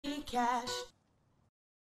cash.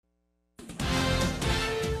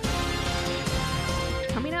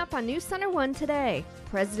 Coming up on NC1 Today,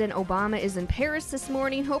 President Obama is in Paris this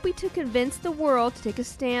morning hoping to convince the world to take a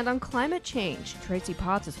stand on climate change. Tracy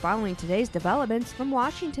Potts is following today's developments from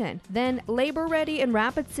Washington. Then, Labor Ready in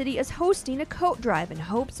Rapid City is hosting a coat drive in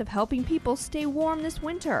hopes of helping people stay warm this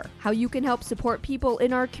winter. How you can help support people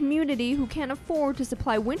in our community who can't afford to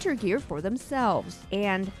supply winter gear for themselves.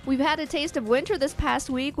 And we've had a taste of winter this past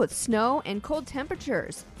week with snow and cold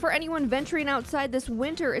temperatures. For anyone venturing outside this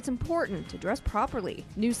winter, it's important to dress properly.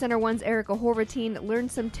 NC1's Erica Horvatine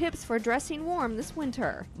learned some tips for dressing warm this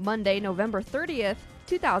winter. Monday, November 30th,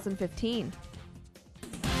 2015.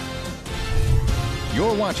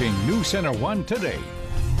 You're watching NC1 Today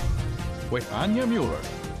with Anya Mueller,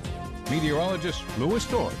 meteorologist Louis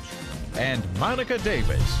George, and Monica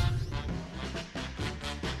Davis.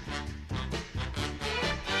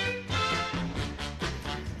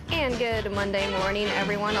 And good Monday morning,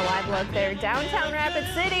 everyone. A live look there, downtown Rapid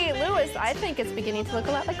City. Louis, I think it's beginning to look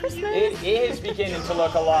a lot like Christmas. It is beginning to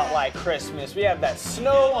look a lot like Christmas. We have that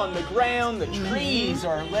snow on the ground. The trees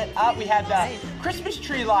are lit up. We had that Christmas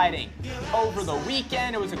tree lighting over the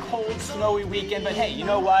weekend. It was a cold, snowy weekend. But hey, you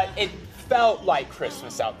know what? It felt like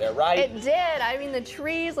Christmas out there, right? It did. I mean, the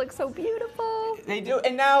trees look so beautiful. They do.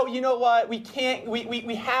 And now, you know what? We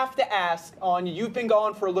have to ask, Anya, you've been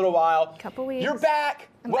gone for a little while. Couple weeks. You're back.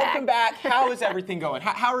 Welcome back. How is everything going?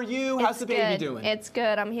 How are you? How's the baby good. doing? It's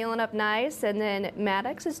good. I'm healing up nice. And then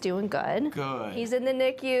Maddox is doing good. Good. He's in the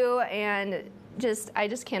NICU, and I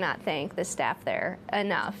just cannot thank the staff there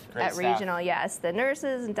enough. Great at staff. Regional. Yes, the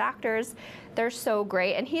nurses and doctors, they're so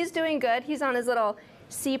great. And he's doing good. He's on his little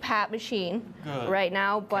CPAP machine right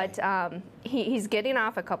now, but he's getting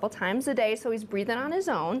off a couple times a day, so he's breathing on his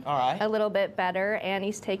own a little bit better, and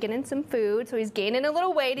he's taking in some food, so he's gaining a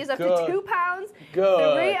little weight. He's up to 2 pounds,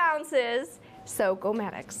 3 ounces. So go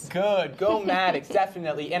Maddox. Good. Go Maddox,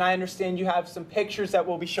 definitely. And I understand you have some pictures that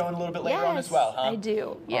we'll be showing a little bit later on as well, huh? I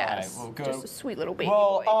do. Yes. All right, well, just a sweet little baby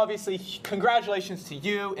boy. boy. Obviously, congratulations to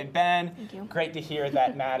you and Ben. Thank you. Great to hear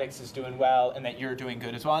that Maddox is doing well and that you're doing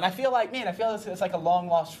good as well. And I feel like, man, it's like a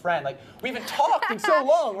long-lost friend. Like, we haven't talked in so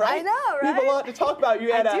long, right? I know, right? We have a lot to talk about.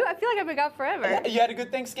 You had I do. I feel like I've been gone forever. You had a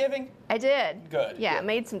good Thanksgiving? I did. Good. Yeah, good.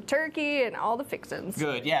 made some turkey and all the fixins.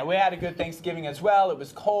 Good. Yeah, we had a good Thanksgiving as well. It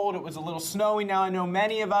was cold. It was a little snowy. Now I know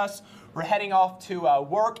many of us were heading off to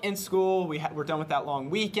work and school. We're done with that long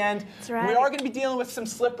weekend. That's right. We are going to be dealing with some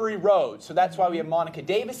slippery roads. So that's why we have Monica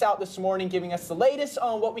Davis out this morning giving us the latest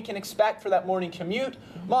on what we can expect for that morning commute.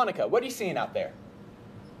 Monica, what are you seeing out there?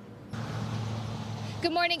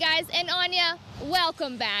 Good morning, guys, and Anya,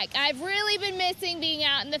 welcome back. I've really been missing being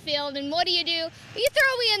out in the field, and what do? You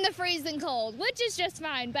throw me in the freezing cold, which is just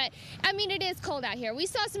fine, but I mean, it is cold out here. We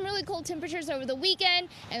saw some really cold temperatures over the weekend,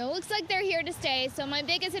 and it looks like they're here to stay, so my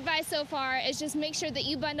biggest advice so far is just make sure that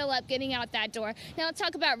you bundle up getting out that door. Now, let's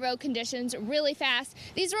talk about road conditions really fast.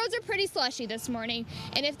 These roads are pretty slushy this morning,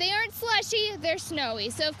 and if they aren't slushy, they're snowy.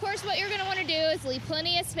 So, of course, what you're going to want to do is leave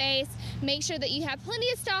plenty of space, make sure that you have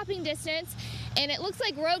plenty of stopping distance. And it looks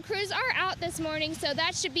like road crews are out this morning, so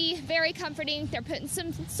that should be very comforting. They're putting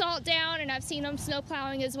some salt down, and I've seen them snow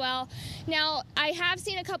plowing as well. Now, I have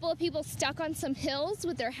seen a couple of people stuck on some hills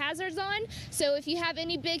with their hazards on, so if you have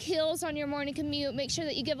any big hills on your morning commute, make sure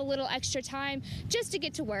that you give a little extra time just to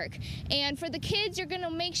get to work. And for the kids, you're going to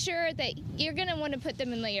make sure that you're going to want to put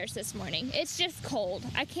them in layers this morning. It's just cold.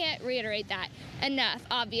 I can't reiterate that enough,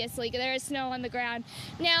 obviously. There is snow on the ground.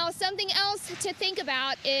 Now, something else to think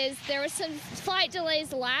about is there was some flight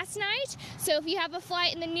delays last night, so if you have a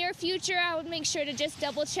flight in the near future, I would make sure to just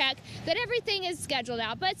double check that everything is scheduled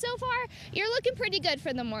out. But so far, you're looking pretty good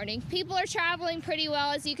for the morning. People are traveling pretty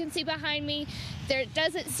well, as you can see behind me. There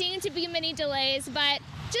doesn't seem to be many delays, but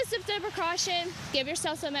just as a precaution, give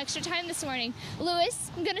yourself some extra time this morning.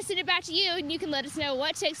 Louis, I'm going to send it back to you, and you can let us know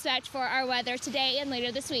what to expect for our weather today and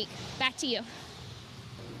later this week. Back to you.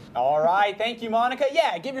 All right, thank you, Monica.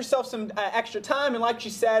 Yeah, give yourself some extra time, and like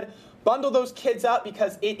she said, bundle those kids up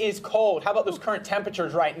because it is cold. How about those current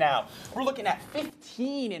temperatures right now? We're looking at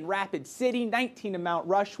 15 in Rapid City, 19 in Mount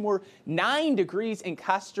Rushmore, 9 degrees in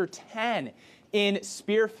Custer, 10 in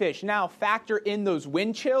Spearfish. Now factor in those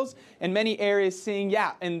wind chills, and many areas seeing,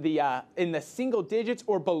 in the single digits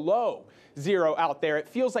or below 0 out there. It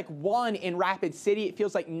feels like 1 in Rapid City. It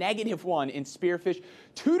feels like -1 in Spearfish.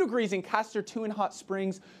 2 degrees in Custer, 2 in Hot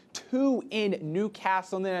Springs, 2 in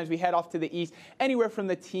Newcastle. And then as we head off to the east, anywhere from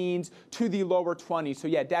the teens to the lower 20s. So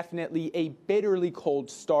yeah, definitely a bitterly cold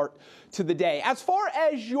start to the day. As far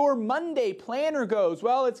as your Monday planner goes,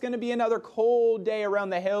 well, it's going to be another cold day around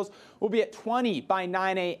the hills. We'll be at 20 by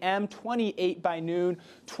 9 a.m., 28 by noon,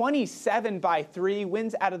 27 by 3,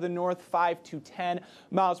 winds out of the north 5 to 10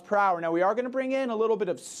 miles per hour. Now, we are going to bring in a little bit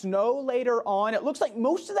of snow later on. It looks like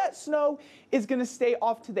most of that snow is going to stay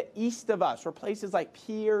off to the east of us, where places like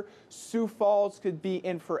Pierre, Sioux Falls could be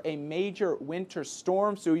in for a major winter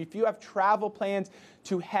storm. So if you have travel plans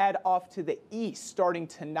to head off to the east starting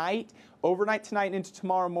tonight, overnight tonight and into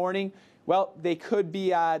tomorrow morning, well, there could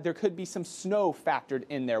be some snow factored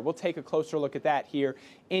in there. We'll take a closer look at that here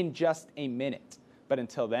in just a minute. But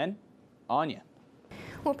until then, Anya.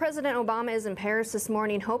 Well, President Obama is in Paris this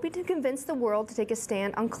morning, hoping to convince the world to take a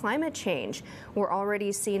stand on climate change. We're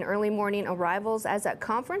already seeing early morning arrivals as that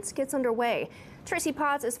conference gets underway. Tracy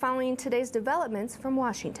Potts is following today's developments from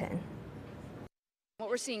Washington. What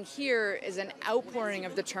we're seeing here is an outpouring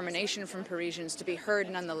of determination from Parisians to be heard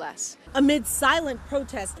nonetheless. Amid silent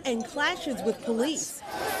protests and clashes with police,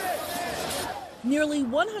 nearly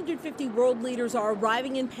 150 world leaders are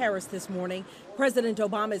arriving in Paris this morning. President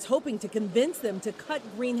Obama is hoping to convince them to cut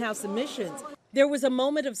greenhouse emissions. There was a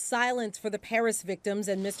moment of silence for the Paris victims,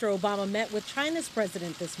 and Mr. Obama met with China's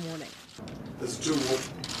president this morning. The 2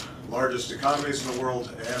 largest economies in the world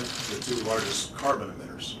and the 2 largest carbon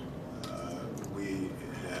emitters. We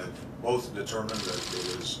have both determined that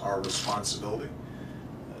it is our responsibility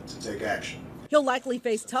to take action. He'll likely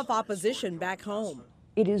face tough opposition back home.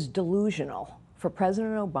 It is delusional for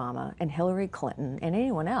President Obama and Hillary Clinton and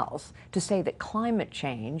anyone else to say that climate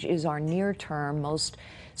change is our near-term most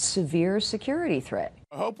severe security threat.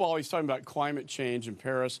 I hope while he's talking about climate change in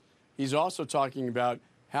Paris, he's also talking about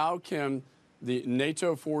how can the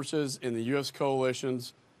NATO forces and the U.S.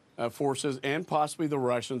 coalition's forces and possibly the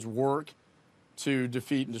Russians work to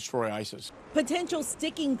defeat and destroy ISIS. Potential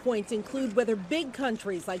sticking points include whether big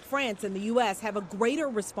countries like France and the U.S. have a greater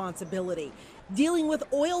responsibility dealing with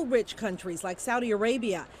oil-rich countries like Saudi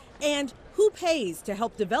Arabia, and who pays to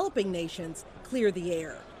help developing nations clear the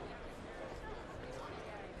air.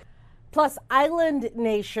 Plus, island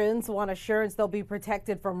nations want assurance they'll be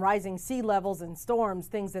protected from rising sea levels and storms,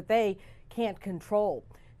 things that they can't control.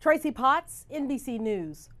 Tracy Potts, NBC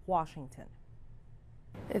News, Washington.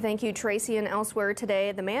 Thank you, Tracy. And elsewhere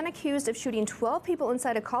today, the man accused of shooting 12 people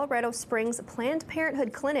inside a Colorado Springs Planned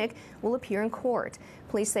Parenthood clinic will appear in court.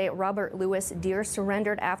 Police say Robert Louis Deere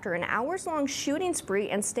surrendered after an hours-long shooting spree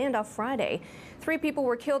and standoff Friday. 3 people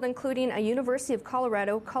were killed, including a University of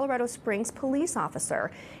Colorado Springs police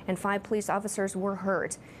officer, and 5 police officers were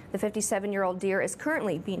hurt. The 57-year-old Deere is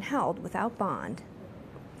currently being held without bond.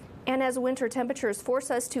 And as winter temperatures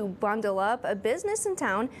force us to bundle up, a business in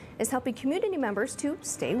town is helping community members to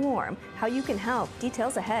stay warm. How you can help,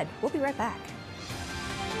 details ahead. We'll be right back.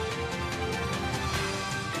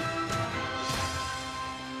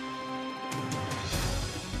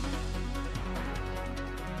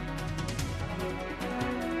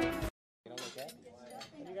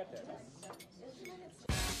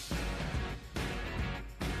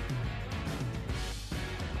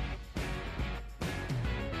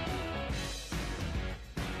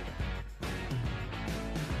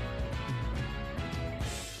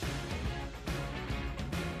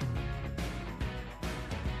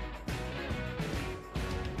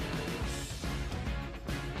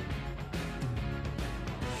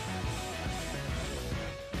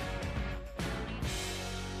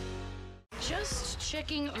 Just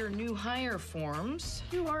checking your new hire forms.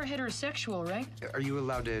 You are heterosexual, right? Are you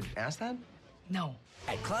allowed to ask that? No.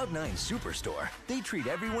 At Cloud9 Superstore, they treat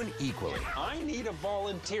everyone equally. I need a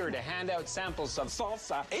volunteer to hand out samples of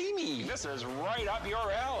salsa. Amy, this is right up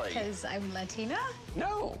your alley. Because I'm Latina?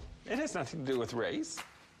 No, it has nothing to do with race.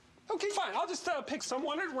 Okay, fine. I'll just pick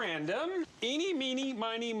someone at random. Eeny, meeny,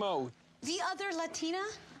 miny, mo. The other Latina?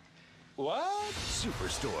 What?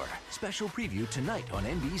 Superstore. Special preview tonight on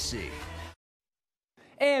NBC.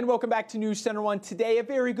 And welcome back to News Center 1 Today. A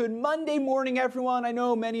very good Monday morning, everyone. I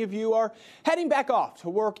know many of you are heading back off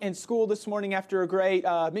to work and school this morning after a great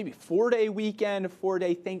maybe 4-day weekend, a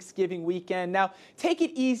 4-day Thanksgiving weekend. Now, take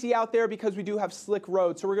it easy out there because we do have slick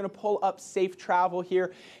roads, so we're going to pull up safe travel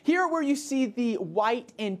here. Here where you see the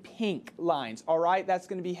white and pink lines, all right? That's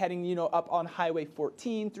going to be heading, up on Highway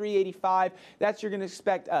 14, 385. That's you're going to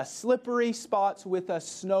expect slippery spots with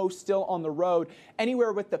snow still on the road.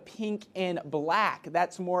 Anywhere with the pink and black, that's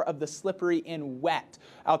that's more of the slippery and wet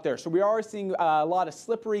out there. So we are seeing a lot of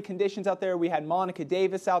slippery conditions out there. We had Monica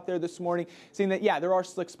Davis out there this morning saying that, yeah, there are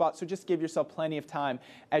slick spots, so just give yourself plenty of time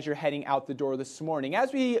as you're heading out the door this morning.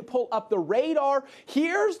 As we pull up the radar,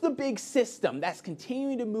 here's the big system that's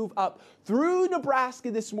continuing to move up through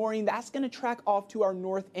Nebraska this morning. That's going to track off to our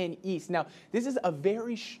north and east. Now, this is a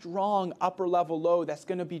very strong upper level low that's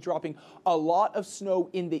going to be dropping a lot of snow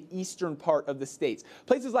in the eastern part of the states.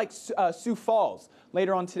 Places like Sioux Falls.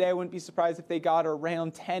 Later on today, I wouldn't be surprised if they got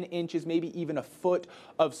around 10 inches, maybe even a foot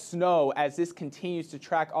of snow as this continues to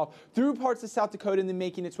track off through parts of South Dakota and then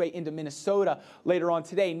making its way into Minnesota later on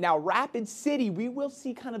today. Now, Rapid City, we will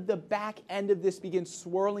see kind of the back end of this begin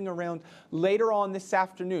swirling around later on this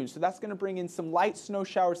afternoon. So that's going to bring in some light snow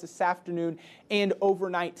showers this afternoon and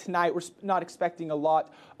overnight tonight. We're not expecting a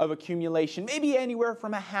lot of accumulation, maybe anywhere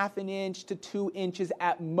from 1/2 inch to 2 inches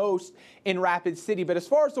at most in Rapid City. But as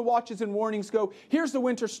far as the watches and warnings go, here's the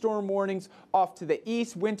winter storm warnings off to the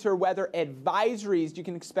east. Winter weather advisories, you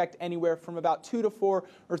can expect anywhere from about 2 to 4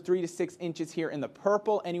 or 3 to 6 inches here in the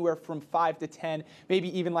purple, anywhere from 5 to 10,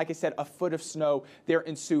 maybe even, like I said, a foot of snow there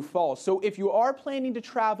in Sioux Falls. So if you are planning to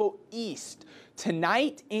travel east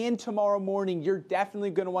tonight and tomorrow morning, you're definitely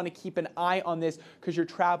going to want to keep an eye on this because your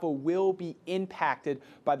travel will be impacted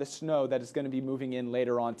by the snow that is going to be moving in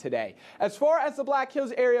later on today. As far as the Black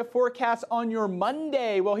Hills area forecast on your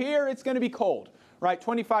Monday, well, here it's going to be cold. Right,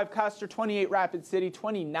 25 Custer, 28 Rapid City,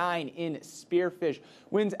 29 in Spearfish.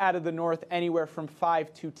 Winds out of the north anywhere from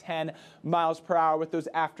 5 to 10 miles per hour with those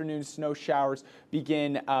afternoon snow showers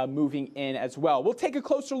begin moving in as well. We'll take a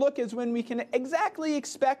closer look as when we can exactly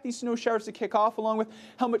expect these snow showers to kick off, along with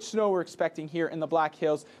how much snow we're expecting here in the Black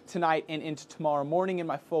Hills tonight and into tomorrow morning in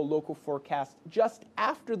my full local forecast just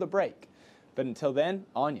after the break. But until then,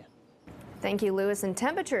 on you. Thank you, Lewis. And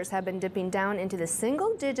temperatures have been dipping down into the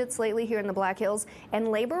single digits lately here in the Black Hills, and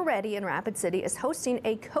Labor Ready in Rapid City is hosting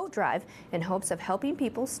a coat drive in hopes of helping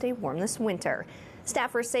people stay warm this winter.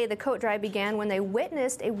 Staffers say the coat drive began when they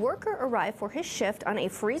witnessed a worker arrive for his shift on a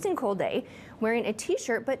freezing cold day wearing a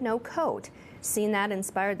t-shirt but no coat. Seeing that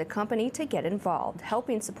inspired the company to get involved,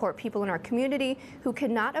 helping support people in our community who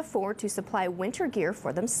cannot afford to supply winter gear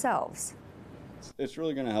for themselves. It's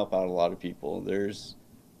really going to help out a lot of people. There's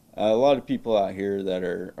a lot of people out here that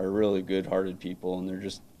are really good-hearted people, and they're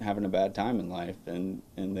just having a bad time in life, and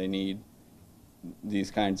they need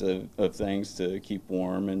these kinds of things to keep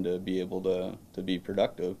warm and to be able to be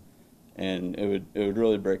productive. And it would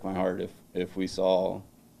really break my heart if we saw,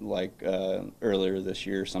 like earlier this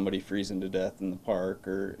year, somebody freezing to death in the park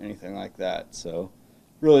or anything like that. So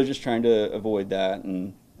really just trying to avoid that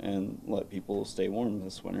and let people stay warm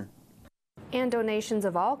this winter. And donations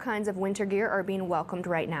of all kinds of winter gear are being welcomed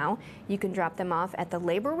right now. You can drop them off at the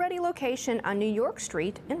Labor Ready location on New York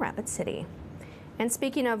Street in Rapid City. And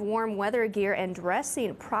speaking of warm weather gear and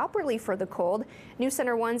dressing properly for the cold, News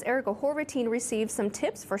Center 1's Erica Horvatine received some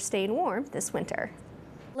tips for staying warm this winter.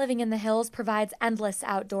 Living in the hills provides endless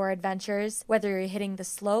outdoor adventures. Whether you're hitting the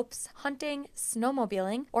slopes, hunting,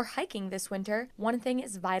 snowmobiling, or hiking this winter, one thing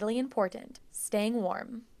is vitally important: staying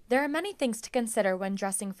warm. There are many things to consider when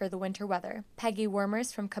dressing for the winter weather. Peggy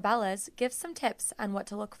Wormers from Cabela's gives some tips on what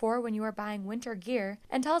to look for when you are buying winter gear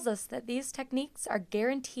and tells us that these techniques are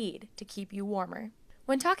guaranteed to keep you warmer.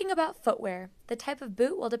 When talking about footwear, the type of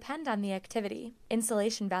boot will depend on the activity.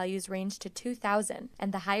 Insulation values range to 2,000,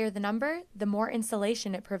 and the higher the number, the more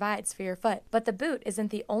insulation it provides for your foot. But the boot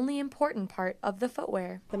isn't the only important part of the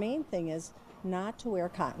footwear. The main thing is not to wear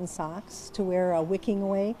cotton socks, to wear a wicking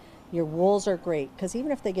away. Your wools are great because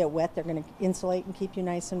even if they get wet, they're going to insulate and keep you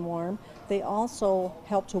nice and warm. They also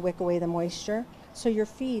help to wick away the moisture. So your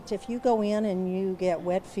feet, if you go in and you get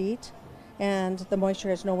wet feet and the moisture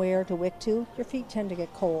has nowhere to wick to, your feet tend to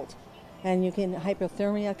get cold. And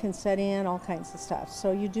hypothermia can set in, all kinds of stuff.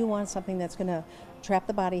 So you do want something that's going to trap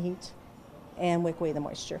the body heat and wick away the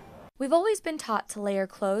moisture. We've always been taught to layer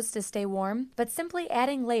clothes to stay warm, but simply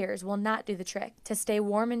adding layers will not do the trick. To stay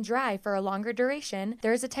warm and dry for a longer duration,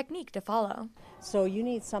 there is a technique to follow. So you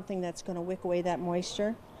need something that's going to wick away that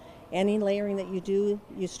moisture. Any layering that you do,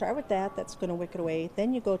 you start with that's going to wick it away.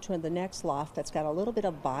 Then you go to the next loft that's got a little bit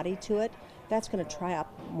of body to it. That's going to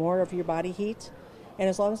trap more of your body heat. And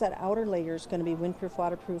as long as that outer layer is going to be windproof,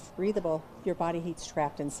 waterproof, breathable, your body heat's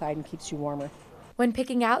trapped inside and keeps you warmer. When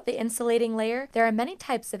picking out the insulating layer, there are many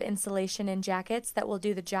types of insulation in jackets that will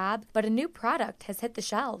do the job, but a new product has hit the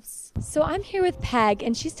shelves. So I'm here with Peg,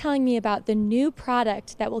 and she's telling me about the new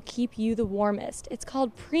product that will keep you the warmest. It's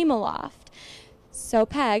called Primaloft. So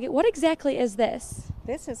Peg, what exactly is this?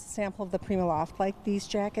 This is a sample of the Primaloft. Like these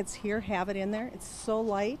jackets here have it in there. It's so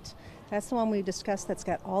light That's the one we discussed that's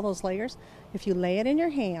got all those layers. If you lay it in your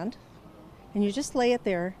hand and you just lay it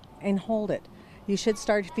there and hold it, you should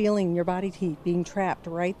start feeling your body heat being trapped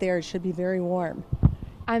right there. It should be very warm.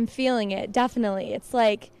 I'm feeling it, definitely. It's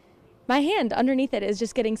like my hand underneath it is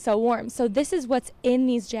just getting so warm. So this is what's in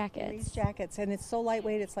these jackets. These jackets, and it's so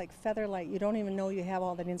lightweight, it's like feather light. You don't even know you have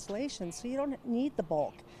all that insulation, so you don't need the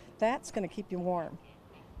bulk. That's going to keep you warm.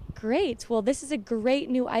 Great. Well, this is a great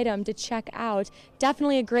new item to check out.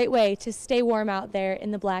 Definitely a great way to stay warm out there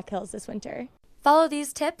in the Black Hills this winter. Follow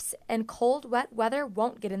these tips, and cold, wet weather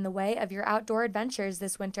won't get in the way of your outdoor adventures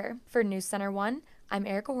this winter. For News Center 1, I'm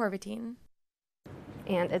Erica Horvatine.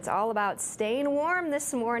 And it's all about staying warm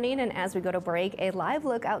this morning. And as we go to break, a live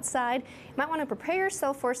look outside. You might want to prepare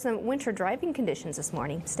yourself for some winter driving conditions this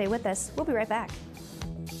morning. Stay with us. We'll be right back.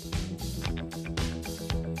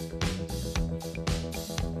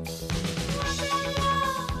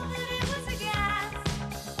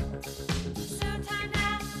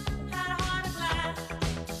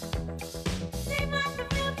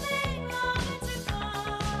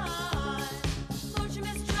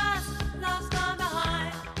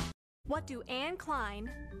 What do Anne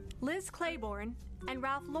Klein, Liz Claiborne, and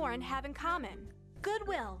Ralph Lauren have in common?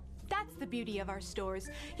 Goodwill. That's the beauty of our stores.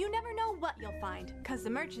 You never know what you'll find, because the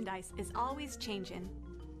merchandise is always changing.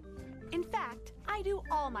 In fact, I do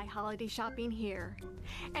all my holiday shopping here.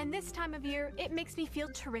 And this time of year, it makes me feel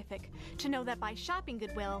terrific to know that by shopping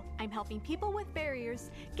Goodwill, I'm helping people with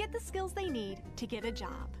barriers get the skills they need to get a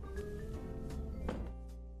job.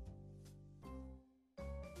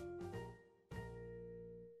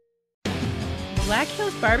 Black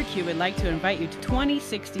Hills Barbecue would like to invite you to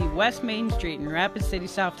 2060 West Main Street in Rapid City,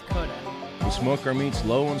 South Dakota. We smoke our meats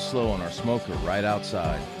low and slow on our smoker right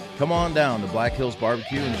outside. Come on down to Black Hills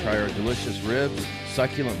Barbecue and try our delicious ribs,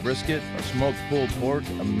 succulent brisket, our smoked pulled pork,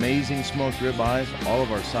 amazing smoked ribeyes, all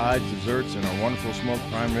of our sides, desserts, and our wonderful smoked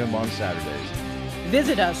prime rib on Saturdays.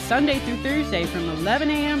 Visit us Sunday through Thursday from 11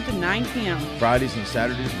 a.m. to 9 p.m. Fridays and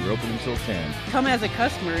Saturdays, we're open until 10. Come as a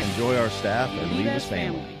customer. Enjoy our staff and leave as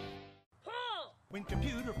family. When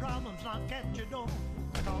computer problems knock at your door,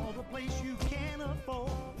 call the place you can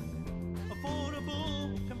afford.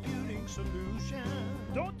 Affordable Computing Solutions.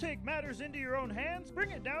 Don't take matters into your own hands.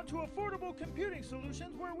 Bring it down to Affordable Computing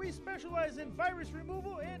Solutions, where we specialize in virus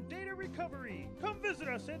removal and data recovery. Come visit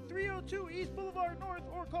us at 302 East Boulevard North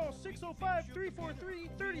or call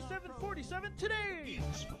 605-343-3747 today.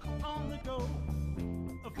 It's on the go.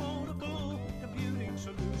 Affordable Computing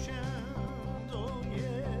Solutions. Oh,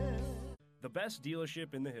 yeah. The best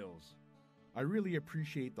dealership in the hills. I really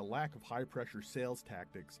appreciate the lack of high-pressure sales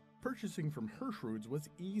tactics. Purchasing from Hirschroods was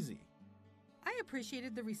easy. I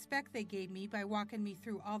appreciated the respect they gave me by walking me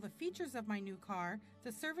through all the features of my new car,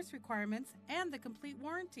 the service requirements, and the complete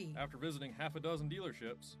warranty. After visiting half a dozen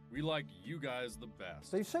dealerships, we liked you guys the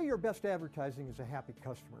best. They say your best advertising is a happy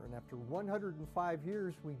customer, and after 105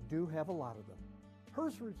 years, we do have a lot of them.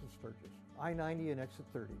 Hirschroods in Sturgis, I-90 and exit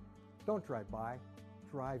 30. Don't drive by,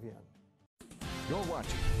 drive in. You're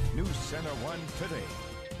watching News Center 1 Today.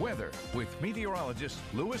 Weather with meteorologist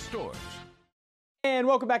Louis Storch. And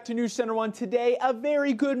welcome back to News Center 1 Today. A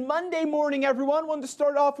very good Monday morning, everyone. Wanted to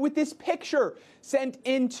start off with this picture sent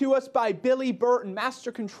in to us by Billy Burton,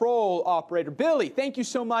 Master Control Operator. Billy, thank you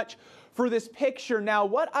so much for this picture. Now,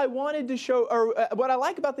 what I wanted to show, or what I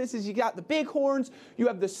like about this is you got the bighorns, you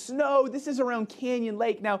have the snow. This is around Canyon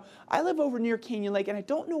Lake. Now, I live over near Canyon Lake, and I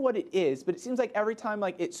don't know what it is, but it seems like every time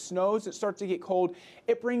like it snows, it starts to get cold,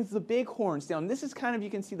 it brings the bighorns down. This is kind of, you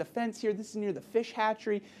can see the fence here. This is near the fish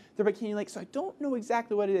hatchery there by Canyon Lake, so I don't know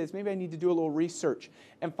exactly what it is. Maybe I need to do a little research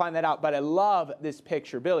and find that out, but I love this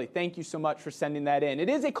picture. Billy, thank you so much for sending that in. It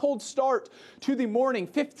is a cold start to the morning,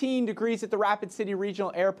 15 degrees at the Rapid City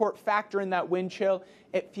Regional Airport. Factor in that wind chill,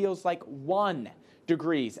 it feels like 1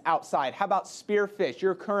 degrees outside. How about Spearfish?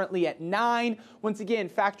 You're currently at 9. Once again,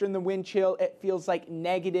 factor in the wind chill, it feels like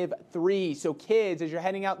 -3. So kids, as you're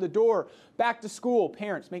heading out the door, back to school,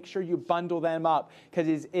 parents, make sure you bundle them up because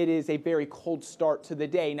it is a very cold start to the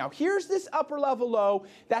day. Now, here's this upper level low.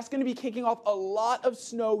 That's going to be kicking off a lot of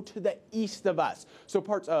snow to the east of us. So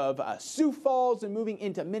parts of Sioux Falls and moving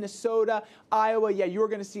into Minnesota, Iowa, yeah, you're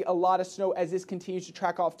going to see a lot of snow as this continues to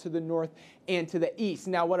track off to the north and to the east.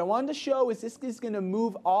 Now, what I wanted to show is this is going to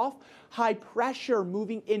move off. High pressure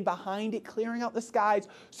moving in behind it, clearing out the skies.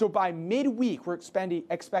 So by midweek, we're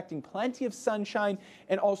expecting plenty of sunshine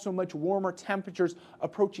and also much warmer temperatures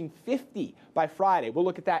approaching 50 by Friday. We'll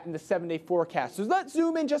look at that in the 7-day forecast. So let's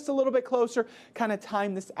zoom in just a little bit closer, kind of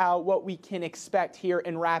time this out, what we can expect here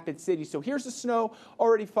in Rapid City. So here's the snow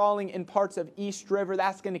already falling in parts of East River.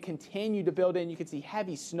 That's going to continue to build in. You can see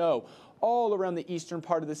heavy snow all around the eastern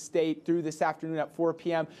part of the state through this afternoon at 4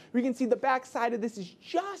 p.m. We can see the backside of this is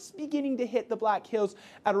just beginning to hit the Black Hills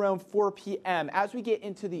at around 4 p.m. As we get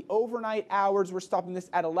into the overnight hours, we're stopping this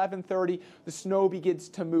at 11:30. The snow begins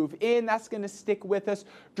to move in. That's going to stick with us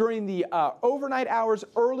during the overnight hours,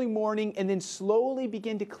 early morning, and then slowly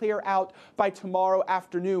begin to clear out by tomorrow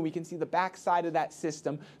afternoon. We can see the backside of that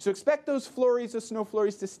system. So expect those flurries, those snow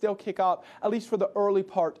flurries, to still kick off, at least for the early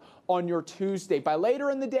part on your Tuesday. By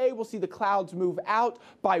later in the day, we'll see the clouds move out.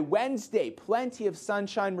 By Wednesday, plenty of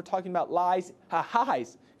sunshine. We're talking about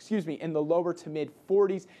highs, in the lower to mid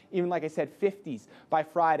 40s, even like I said, 50s by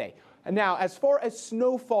Friday. And now, as far as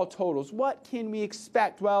snowfall totals, what can we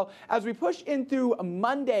expect? Well, as we push in through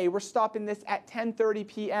Monday, we're stopping this at 10:30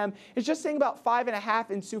 p.m. It's just saying about 5.5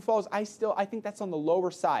 in Sioux Falls. I think that's on the lower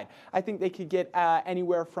side. I think they could get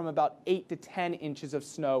anywhere from about 8 to 10 inches of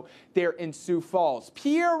snow there in Sioux Falls.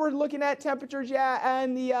 Pierre, we're looking at temperatures,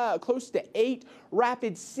 and the close to 8.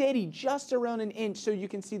 Rapid City, just around an inch, so you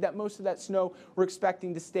can see that most of that snow we're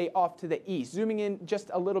expecting to stay off to the east. Zooming in just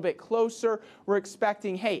a little bit closer, we're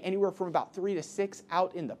expecting, anywhere from about 3 to 6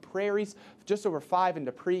 out in the prairies, just over 5 in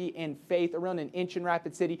Dupree and Faith, around an inch in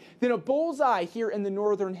Rapid City. Then a bullseye here in the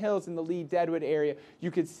northern hills in the Lee Deadwood area.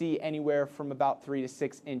 You could see anywhere from about 3 to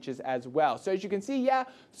 6 inches as well. So as you can see,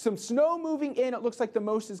 some snow moving in. It looks like the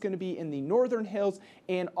most is going to be in the northern hills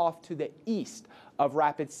and off to the east of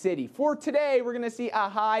Rapid City. For today, we're going to see a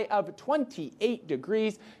high of 28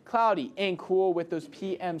 degrees, cloudy and cool with those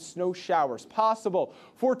PM snow showers possible.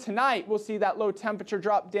 For tonight, we'll see that low temperature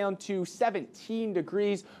drop down to 17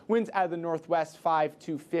 degrees, winds out of the northwest 5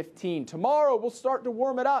 to 15. Tomorrow, we'll start to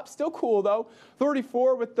warm it up. Still cool though,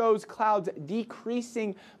 34 with those clouds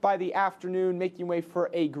decreasing by the afternoon, making way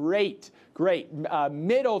for a great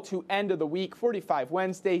middle to end of the week. 45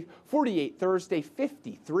 Wednesday, 48 Thursday,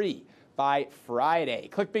 53 by Friday.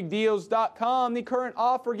 ClickBigDeals.com. The current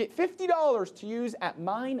offer, get $50 to use at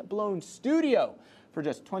Mind Blown Studio for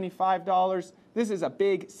just $25. This is a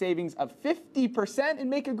big savings of 50% and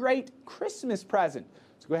make a great Christmas present.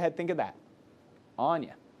 So go ahead, think of that. On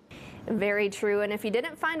ya. Very true. And if you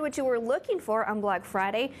didn't find what you were looking for on Black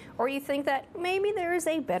Friday, or you think that maybe there is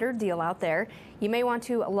a better deal out there, you may want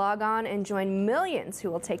to log on and join millions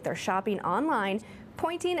who will take their shopping online,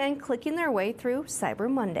 pointing and clicking their way through Cyber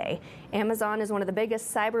Monday. Amazon is one of the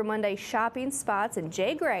biggest Cyber Monday shopping spots, and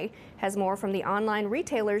Jay Gray has more from the online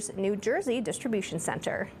retailer's New Jersey distribution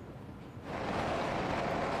center.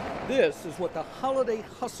 This is what the holiday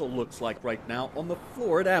hustle looks like right now on the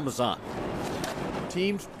floor at Amazon.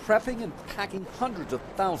 Teams prepping and packing hundreds of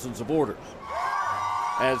thousands of orders,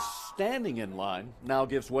 as standing in line now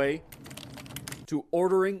gives way to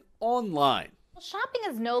ordering online. Shopping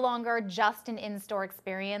is no longer just an in-store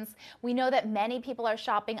experience. We know that many people are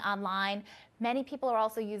shopping online. Many people are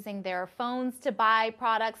also using their phones to buy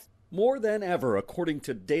products. More than ever, according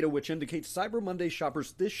to data which indicates Cyber Monday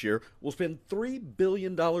shoppers this year will spend $3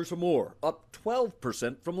 billion or more, up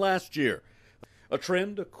 12% from last year. A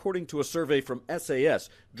trend, according to a survey from SAS,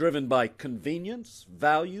 driven by convenience,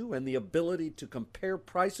 value, and the ability to compare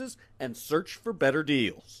prices and search for better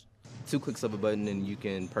deals. 2 clicks of a button and you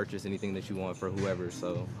can purchase anything that you want for whomever.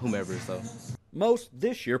 Most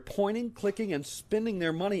this year pointing, clicking, and spending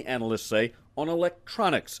their money, analysts say, on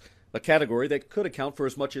electronics, a category that could account for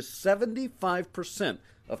as much as 75%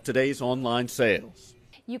 of today's online sales.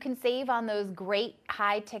 You can save on those great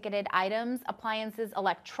high-ticketed items, appliances,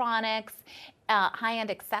 electronics, high-end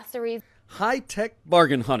accessories. High-tech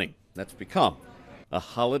bargain hunting, that's become a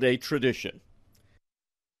holiday tradition.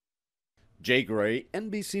 Jay Gray,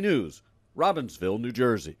 NBC News, Robbinsville, New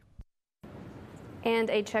Jersey. And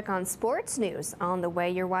a check on sports news on the way.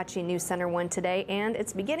 You're watching News Center 1 today, and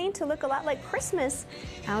it's beginning to look a lot like Christmas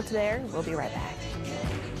out there. We'll be right back.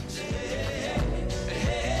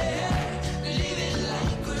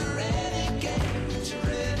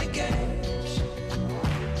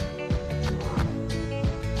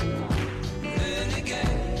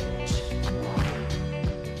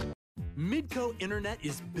 Midco Internet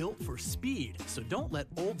is built for speed, so don't let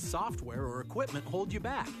old software or equipment hold you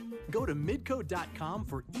back. Go to midco.com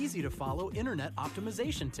for easy-to-follow internet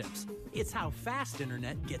optimization tips. It's how fast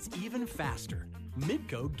internet gets even faster.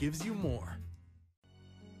 Midco gives you more.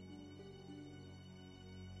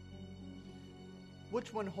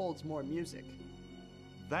 Which one holds more music?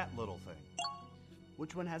 That little thing.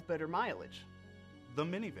 Which one has better mileage? The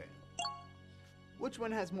minivan. Which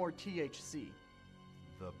one has more THC?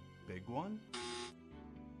 The big one?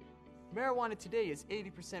 Marijuana today is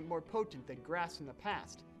 80% more potent than grass in the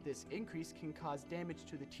past. This increase can cause damage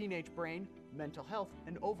to the teenage brain, mental health,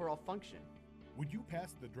 and overall function. Would you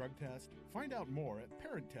pass the drug test? Find out more at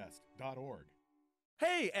parenttest.org.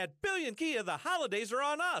 Hey, at Billion Kia, the holidays are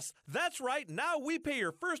on us. That's right, now we pay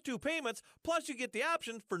your first 2 payments, plus you get the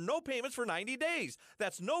option for no payments for 90 days.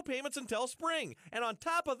 That's no payments until spring. And on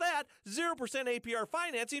top of that, 0% APR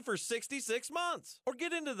financing for 66 months. Or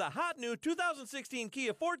get into the hot new 2016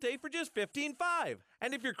 Kia Forte for just $15,500.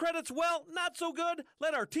 And if your credit's, well, not so good,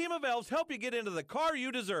 let our team of elves help you get into the car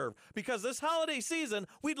you deserve. Because this holiday season,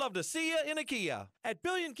 we'd love to see you in a Kia. At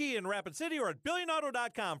Billion Kia in Rapid City or at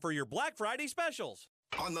BillionAuto.com for your Black Friday specials.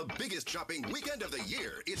 On the biggest shopping weekend of the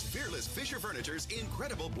year, it's Fearless Fisher Furniture's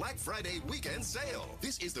incredible Black Friday weekend sale.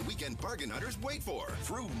 This is the weekend bargain hunters wait for.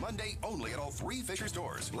 Through Monday only at all 3 Fisher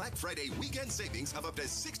stores. Black Friday weekend savings of up to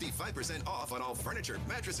 65% off on all furniture,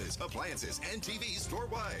 mattresses, appliances, and TVs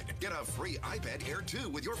store-wide. Get a free iPad Air 2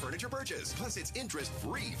 with your furniture purchase. Plus, it's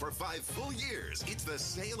interest-free for 5 full years. It's the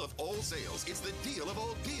sale of all sales. It's the deal of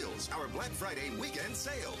all deals. Our Black Friday weekend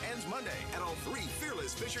sale ends Monday at all 3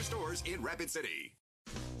 Fearless Fisher stores in Rapid City.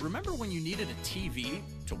 Remember when you needed a TV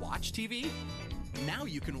to watch TV? Now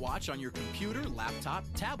you can watch on your computer, laptop,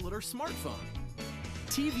 tablet, or smartphone.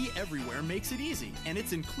 TV Everywhere makes it easy, and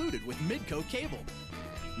it's included with Midco cable.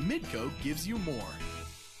 Midco gives you more.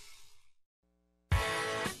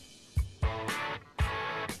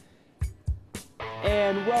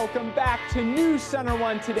 And welcome back to News Center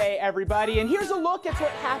 1 Today, everybody. And here's a look at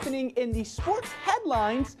what's happening in the sports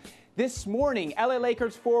headlines this morning. LA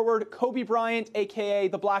Lakers forward Kobe Bryant, a.k.a.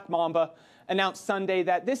 the Black Mamba, announced Sunday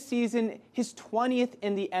that this season, his 20th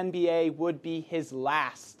in the NBA, would be his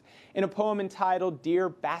last. In a poem entitled Dear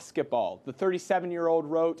Basketball, the 37-year-old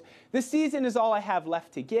wrote, "This season is all I have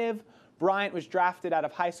left to give." Bryant was drafted out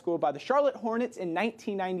of high school by the Charlotte Hornets in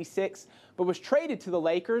 1996, but was traded to the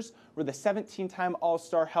Lakers, where the 17-time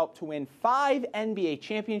All-Star helped to win 5 NBA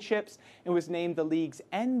championships and was named the league's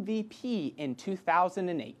MVP in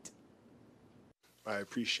 2008. I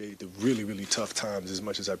appreciate the really, really tough times as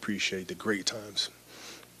much as I appreciate the great times.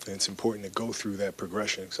 And it's important to go through that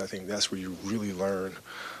progression because I think that's where you really learn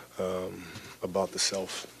about the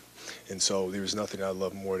self. And so there's nothing I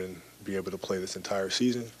love more than be able to play this entire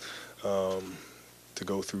season, to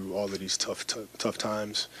go through all of these tough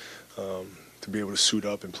times, to be able to suit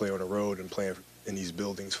up and play on the road and play in these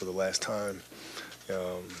buildings for the last time.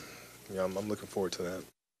 I'm looking forward to that.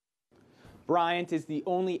 Bryant is the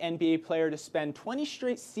only NBA player to spend 20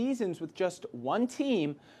 straight seasons with just one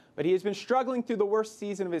team, but he has been struggling through the worst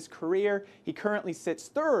season of his career. He currently sits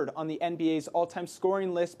 3rd on the NBA's all-time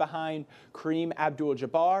scoring list behind Kareem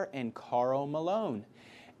Abdul-Jabbar and Karl Malone.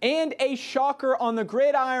 And a shocker on the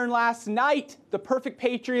gridiron last night. The perfect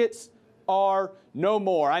Patriots are no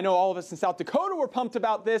more. I know all of us in South Dakota were pumped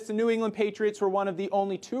about this. The New England Patriots were one of the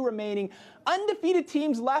only 2 remaining undefeated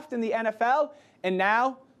teams left in the NFL, and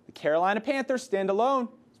now the Carolina Panthers stand alone.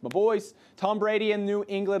 It's my boys. Tom Brady and New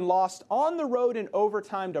England lost on the road in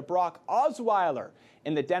overtime to Brock Osweiler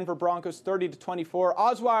in the Denver Broncos 30-24.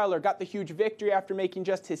 Osweiler got the huge victory after making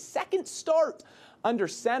just his 2nd start under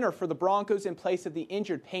center for the Broncos in place of the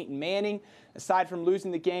injured Peyton Manning. Aside from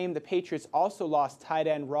losing the game, the Patriots also lost tight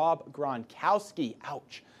end Rob Gronkowski,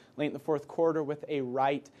 ouch, late in the 4th quarter with a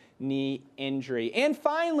right knee injury. And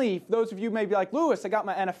finally, for those of you may be like, Lewis, I got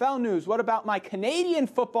my NFL news. What about my Canadian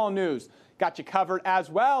football news? Got you covered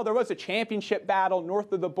as well. There was a championship battle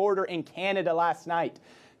north of the border in Canada last night.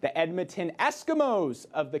 The Edmonton Eskimos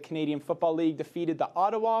of the Canadian Football League defeated the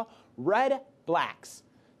Ottawa Red Blacks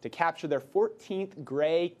to capture their 14th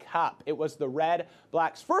Grey Cup. It was the Red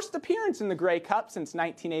Blacks' first appearance in the Grey Cup since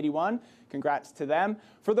 1981. Congrats to them.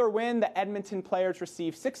 For their win, the Edmonton players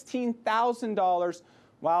received $16,000,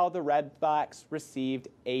 while the Red Blacks received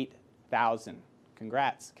 $8,000.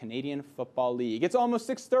 Congrats, Canadian Football League. It's almost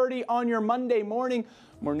 6:30 on your Monday morning.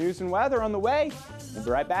 More news and weather on the way. We'll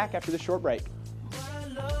be right back after this short break.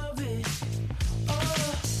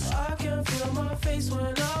 I can feel my face when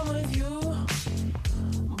I'm with you.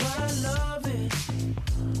 Love it,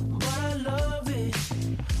 but I love it.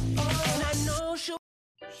 Oh, and I know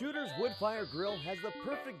Shooter's Woodfire Grill has the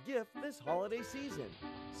perfect gift this holiday season.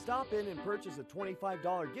 Stop in and purchase a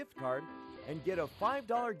 $25 gift card and get a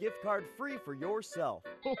 $5 gift card free for yourself.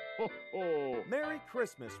 Ho, ho, ho. Merry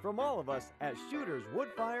Christmas from all of us at Shooter's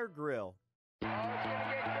Woodfire Grill.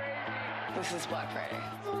 This is Black Friday.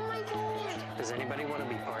 Oh my God! Does anybody want to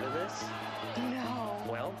be part of this? No.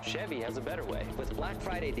 Well, Chevy has a better way with Black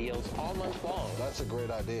Friday deals all month long. That's a great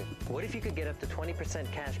idea. What if you could get up to 20%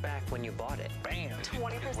 cash back when you bought it? Bam!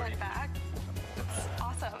 20% back? That's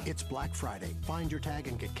awesome. awesome. It's Black Friday. Find your tag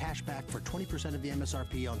and get cash back for 20% of the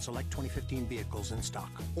MSRP on select 2015 vehicles in stock.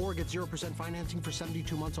 Or get 0% financing for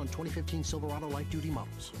 72 months on 2015 Silverado light-duty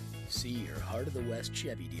models. See your Heart of the West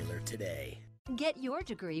Chevy dealer today. Get your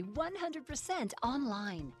degree 100%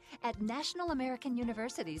 online at National American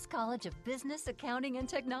University's College of Business, Accounting, and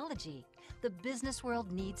Technology. The business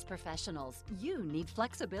world needs professionals. You need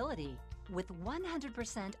flexibility. With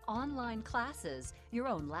 100% online classes, your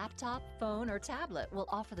own laptop, phone, or tablet will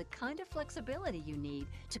offer the kind of flexibility you need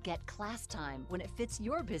to get class time when it fits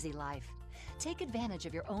your busy life. Take advantage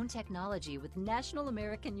of your own technology with National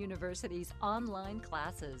American University's online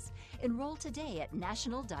classes. Enroll today at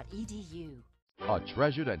national.edu. A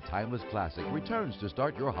treasured and timeless classic returns to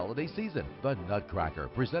start your holiday season. The Nutcracker,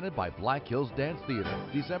 presented by Black Hills Dance Theater,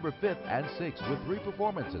 December 5th and 6th with 3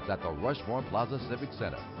 performances at the Rushmore Plaza Civic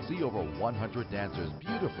Center. See over 100 dancers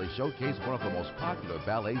beautifully showcase one of the most popular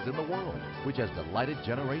ballets in the world, which has delighted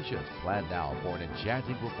generations. Plan now for an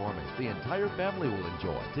enchanting performance the entire family will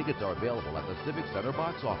enjoy. Tickets are available at the Civic Center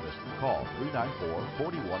box office. Call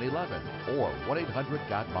 394-4111 or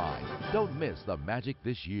 1-800-GOT-MINE. Don't miss the magic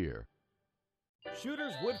this year.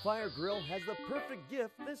 Shooter's Woodfire Grill has the perfect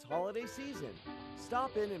gift this holiday season.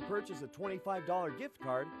 Stop in and purchase a $25 gift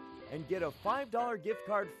card and get a $5 gift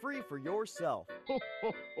card free for yourself. Ho,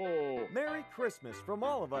 ho, ho. Merry Christmas from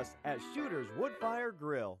all of us at Shooter's Woodfire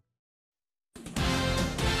Grill.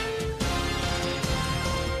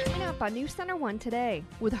 On News Center 1 today.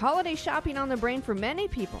 With holiday shopping on the brain for many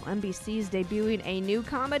people, NBC's debuting a new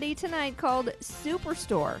comedy tonight called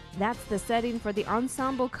Superstore. That's the setting for the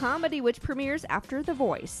ensemble comedy which premieres after The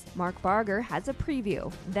Voice. Mark Barger has a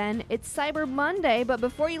preview. Then it's Cyber Monday, but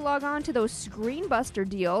before you log on to those screenbuster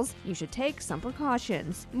deals, you should take some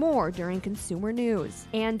precautions. More during Consumer News.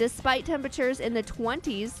 And despite temperatures in the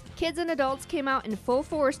 20s, kids and adults came out in full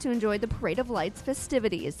force to enjoy the Parade of Lights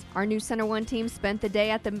festivities. Our News Center 1 team spent the day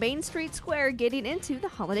at the Main Street Square getting into the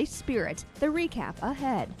holiday spirit. The recap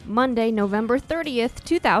ahead. Monday, November 30th,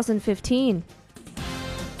 2015.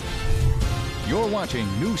 You're watching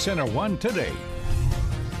News Center 1 Today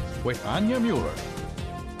with Anya Mueller,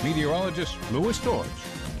 meteorologist Louis Storch,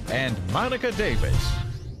 and Monica Davis.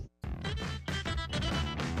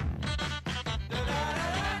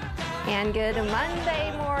 And good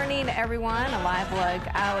Monday morning, everyone. A live look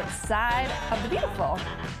outside of the beautiful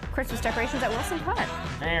Christmas decorations at Wilson Park.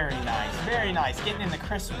 Very nice, very nice. Getting in the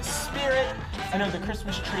Christmas spirit. I know the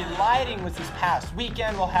Christmas tree lighting was this past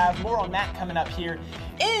weekend. We'll have more on that coming up here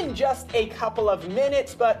in just a couple of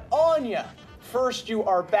minutes. But Anya, first you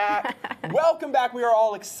are back. Welcome back. We are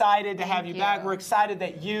all excited to have you back. We're excited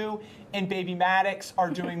that you and baby Maddox are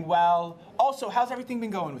doing well. Also, how's everything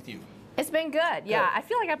been going with you? It's been good. Yeah, I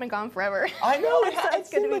feel like I've been gone forever. I know. It's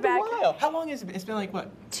good to be back. A while. How long has it been? It's been like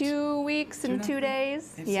what? 2 weeks and 2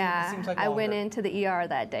 days. It seems like I longer. went into the ER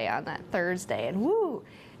that day on that Thursday, and woo,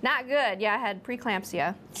 not good. Yeah, I had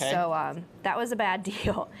preeclampsia, so that was a bad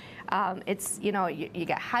deal. It's, you know, you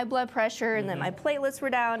got high blood pressure, and then my platelets were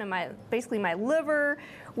down, and basically my liver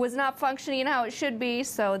was not functioning how it should be,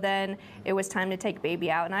 so then it was time to take baby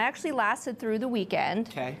out. And I actually lasted through the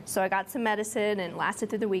weekend. So I got some medicine and lasted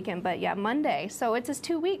through the weekend, but yeah, Monday. So it's just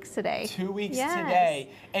 2 weeks today. 2 weeks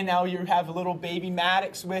today. And now you have a little baby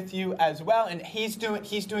Maddox with you as well, and he's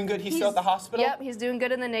doing good. He's still at the hospital? Yep, he's doing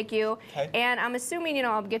good in the NICU. And I'm assuming, you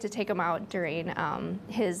know, I'll get to take him out during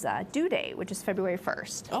his due date, which is February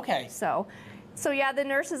 1st. Okay. So yeah, the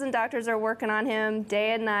nurses and doctors are working on him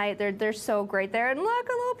day and night. They're so great there. And look,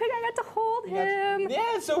 a little pig, I got to hold him.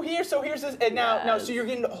 Yeah, so here's this, and now, so you're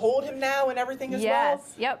getting to hold him now and everything as well?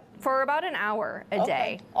 Yes, yep, for about an hour a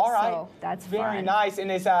day. All right. So that's very fun. nice. And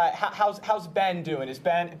is how's Ben doing? Is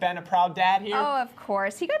Ben a proud dad here? Oh, of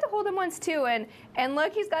course. He got to hold him once too, and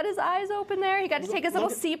look, he's got his eyes open there. He got to take his little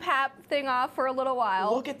CPAP thing off for a little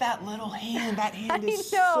while. Look at that little hand. That hand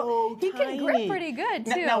is I know. so He tiny. can grip pretty good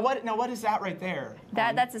too. Now what is that right there?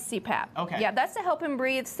 That's a CPAP. Okay. Yeah, that's to help him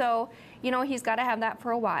breathe. So, you know, he's got to have that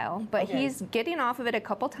for a while. But he's getting off of it a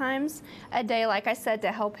couple times a day, like I said,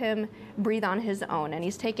 to help him breathe on his own. And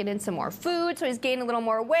he's taking in some more food, so he's gaining a little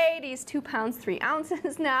more weight. He's 2 pounds 3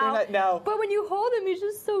 ounces now. But when you hold him, he's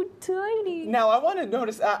just so tiny. Now I want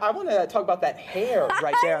to talk about that hair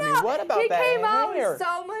right there. I mean, what about that hair? He came out with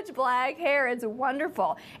so much black hair. It's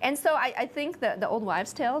wonderful. And so I think the old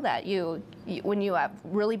wives' tale that when you have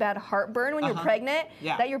really bad heartburn when you're pregnant,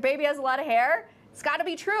 that your baby has a lot of hair. It's got to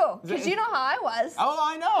be true, because you know how I was. Oh,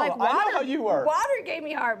 I know. Like water, I know how you were. Water gave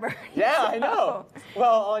me heartburn. Yeah, I know.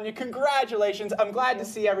 Well, Anya, congratulations. I'm glad to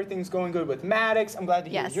see everything's going good with Maddox. I'm glad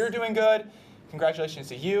to hear you're doing good. congratulations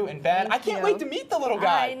to you and Ben. I can't wait to meet the little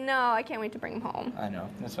guy. I know. I can't wait to bring him home. I know.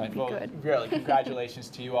 That's fine. Be Well, good. really, congratulations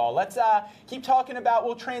to you all. Let's keep talking about,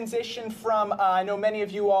 we'll transition from, I know many of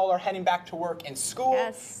you all are heading back to work and school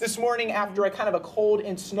this morning after a kind of a cold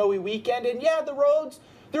and snowy weekend. And yeah, the roads,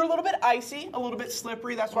 they're a little bit icy, a little bit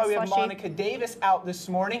slippery. That's why we have Monica Davis out this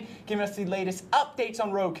morning giving us the latest updates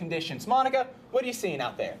on road conditions. Monica, what are you seeing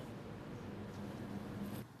out there?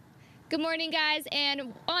 Good morning, guys,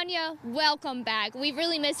 and Anya, welcome back. We've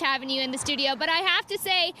really missed having you in the studio, but I have to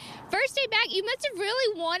say, first day back, you must have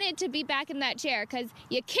really wanted to be back in that chair because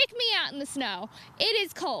you kicked me out in the snow. It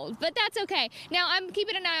is cold, but that's okay. Now, I'm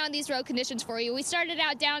keeping an eye on these road conditions for you. We started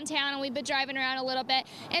out downtown, and we've been driving around a little bit,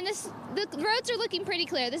 and the roads are looking pretty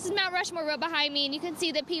clear. This is Mount Rushmore Road behind me, and you can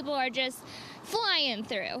see that people are just flying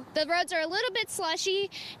through. The roads are a little bit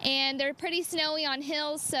slushy, and they're pretty snowy on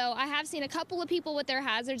hills, so I have seen a couple of people with their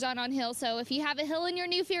hazards on hills. So if you have a hill in your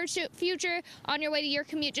new future on your way to your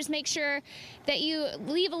commute, just make sure that you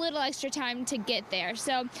leave a little extra time to get there.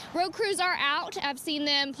 So road crews are out. I've seen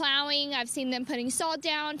them plowing. I've seen them putting salt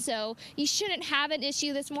down. So you shouldn't have an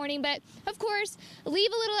issue this morning. But of course, leave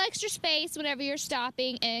a little extra space whenever you're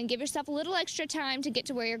stopping and give yourself a little extra time to get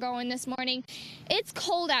to where you're going this morning. It's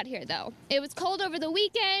cold out here, though. It was cold over the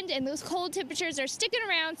weekend, and those cold temperatures are sticking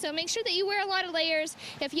around. So make sure that you wear a lot of layers.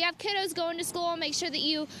 If you have kiddos going to school, make sure that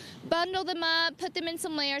you bundle them up, put them in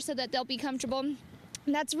some layers so that they'll be comfortable.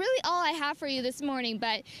 And that's really all I have for you this morning.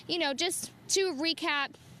 But, you know, just to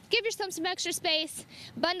recap, give yourself some extra space,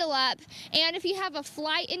 bundle up, and if you have a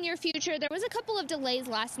flight in your future, there was a couple of delays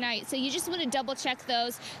last night, so you just want to double check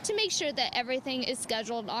those to make sure that everything is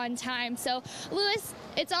scheduled on time. So, Lewis,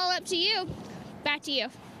 it's all up to you. Back to you.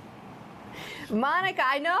 Monica,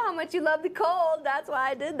 I know how much you love the cold. That's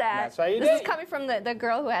why I did that. That's why you did. This is coming from the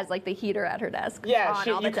girl who has like the heater at her desk. Yeah,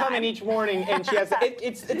 you come in each morning and she has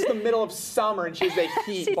it's the middle of summer and she has the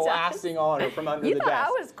heat blasting on her from under the desk. You thought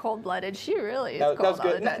I was cold-blooded. She really is that cold. was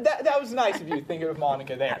good. That was nice of you thinking of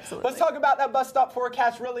Monica there. Absolutely. Let's talk about that bus stop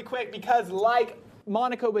forecast really quick because like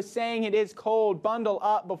Monica was saying, it is cold. Bundle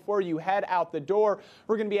up before you head out the door.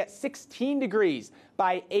 We're going to be at 16 degrees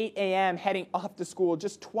by 8 a.m. heading off to school.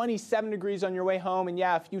 Just 27 degrees on your way home. And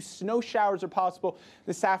yeah, a few snow showers are possible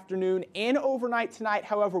this afternoon and overnight tonight.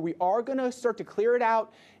 However, we are going to start to clear it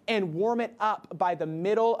out and warm it up by the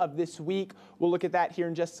middle of this week. We'll look at that here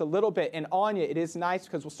in just a little bit. And Anya, it is nice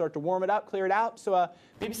because we'll start to warm it up, clear it out. So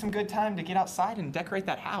maybe some good time to get outside and decorate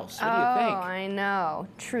that house. What do you think? Oh, I know.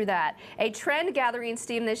 True that. A trend gathering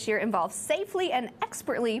steam this year involves safely and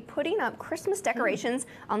expertly putting up Christmas decorations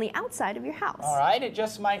on the outside of your house. All right, it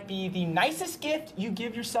just might be the nicest gift you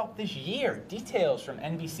give yourself this year. Details from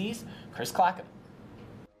NBC's Chris Clackham.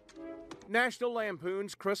 National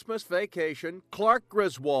Lampoon's Christmas Vacation, Clark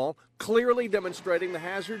Griswold clearly demonstrating the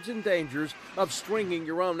hazards and dangers of stringing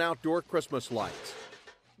your own outdoor Christmas lights.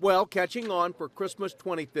 Well, catching on for Christmas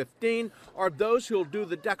 2015 are those who'll do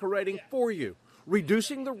the decorating for you,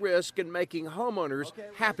 reducing the risk and making homeowners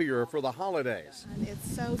happier for the holidays.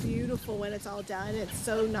 It's so beautiful when it's all done. It's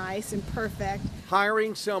so nice and perfect.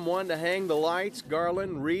 Hiring someone to hang the lights,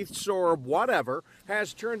 garland, wreaths, or whatever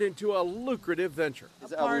has turned into a lucrative venture.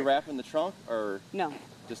 Are we wrapping the trunk or no?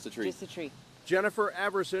 Just the tree? Just the tree. Jennifer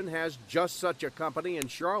Everson has just such a company in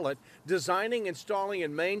Charlotte, designing, installing,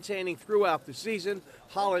 and maintaining throughout the season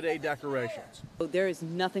holiday decorations. There is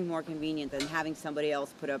nothing more convenient than having somebody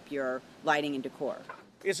else put up your lighting and decor.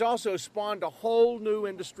 It's also spawned a whole new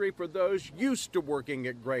industry for those used to working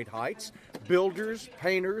at great heights. Builders,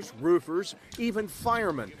 painters, roofers, even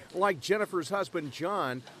firemen, like Jennifer's husband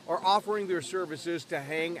John, are offering their services to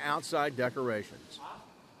hang outside decorations.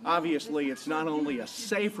 Obviously, it's not only a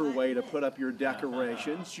safer way to put up your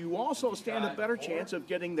decorations, you also stand a better chance of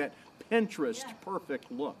getting that Pinterest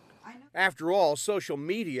perfect look. After all, social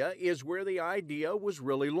media is where the idea was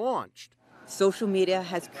really launched. Social media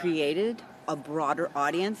has created a broader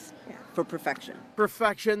audience for perfection.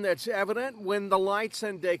 Perfection that's evident when the lights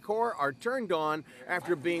and decor are turned on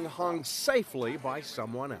after being hung safely by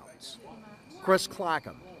someone else. Chris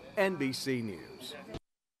Clackham, NBC News.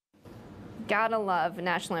 Gotta love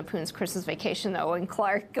National Lampoon's Christmas Vacation, though, when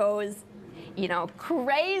Clark goes, you know,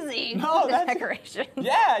 crazy with the decorations.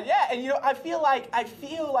 Yeah, and you know, I feel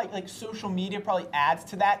like social media probably adds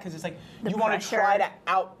to that because it's like you want to try to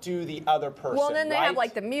outdo the other person. Well, then they have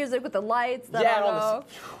like the music with the lights.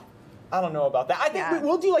 I don't know about that. I think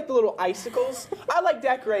we'll do like the little icicles. I like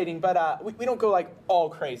decorating, but we don't go like all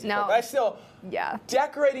crazy. No. But I still,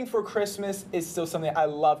 decorating for Christmas is still something I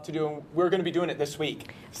love to do, and we're going to be doing it this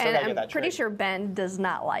week. And I'm pretty sure Ben does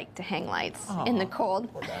not like to hang lights in the cold.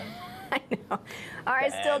 I know. All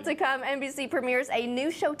right, still to come, NBC premieres a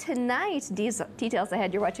new show tonight. Details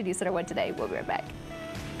ahead. You're watching News Center 1 Today. We'll be right back.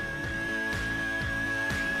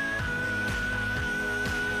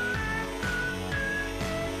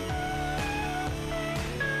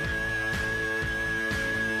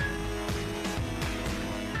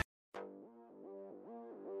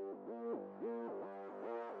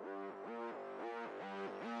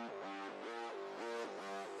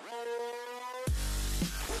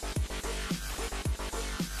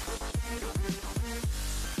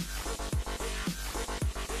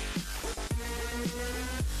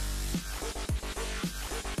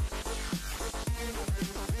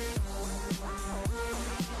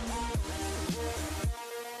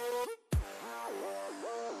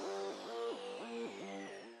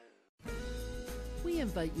 We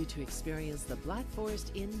invite you to experience the Black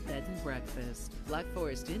Forest Inn Bed and Breakfast. Black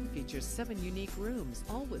Forest Inn features 7 unique rooms,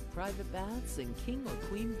 all with private baths and king or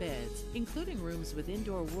queen beds, including rooms with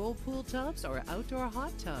indoor whirlpool tubs or outdoor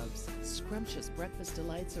hot tubs. Scrumptious breakfast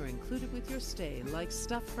delights are included with your stay, like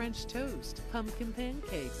stuffed French toast, pumpkin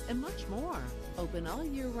pancakes, and much more. Open all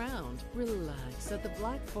year round. Relax at the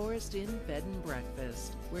Black Forest Inn Bed and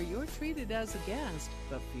Breakfast, where you're treated as a guest,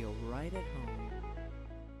 but feel right at home.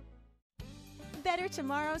 Better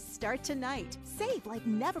tomorrows start tonight. Save like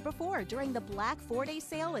never before during the Black 4-Day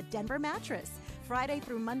sale at Denver Mattress. Friday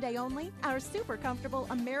through Monday only, our super comfortable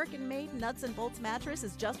American-made nuts and bolts mattress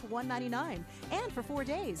is just $199. And for 4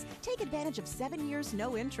 days, take advantage of 7 years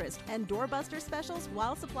no interest and doorbuster specials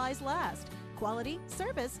while supplies last. Quality,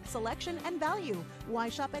 service, selection, and value. Why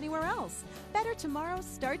shop anywhere else? Better tomorrows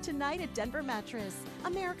start tonight at Denver Mattress,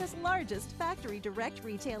 America's largest factory direct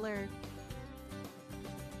retailer.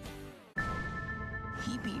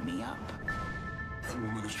 He beat me up. That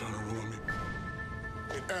woman is trying to ruin me.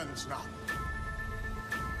 It ends now.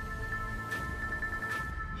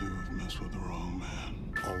 You've messed with the wrong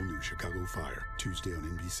man. All new Chicago Fire, Tuesday on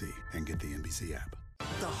NBC, and get the NBC app.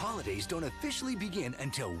 The holidays don't officially begin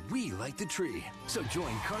until we light the tree. So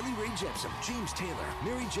join Carly Rae Jepsen, James Taylor,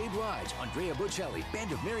 Mary J. Blige, Andrea Bocelli,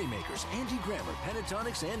 Band of Merrymakers, Angie Grammer,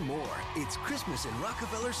 Pentatonics, and more. It's Christmas in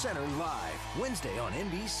Rockefeller Center live, Wednesday on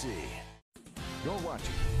NBC. You're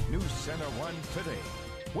watching News Center 1 Today.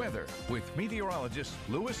 Weather with meteorologist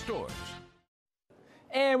Louis Storrs.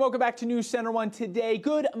 And welcome back to News Center 1 Today.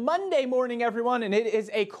 Good Monday morning, everyone, and it is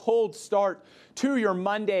a cold start to your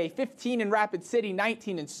Monday. 15 in Rapid City,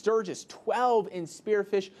 19 in Sturgis, 12 in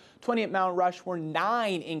Spearfish, 20 at Mount Rushmore,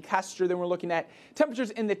 9 in Custer. Then we're looking at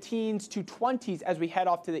temperatures in the teens to 20s as we head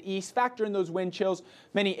off to the east. Factor in those wind chills.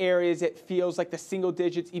 Many areas it feels like the single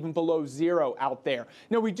digits, even below 0 out there.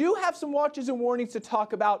 Now we do have some watches and warnings to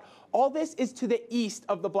talk about. All this is to the east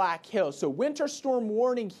of the Black Hills. So winter storm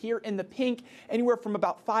warning here in the pink. Anywhere from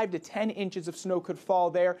about 5 to 10 inches of snow could fall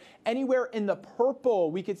there. Anywhere in the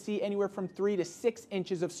purple, we could see anywhere from 3 to 6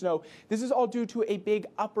 inches of snow. This is all due to a big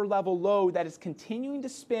upper level low that is continuing to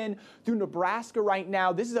spin through Nebraska right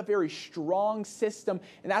now. This is a very strong system,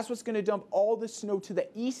 and that's what's going to dump all the snow to the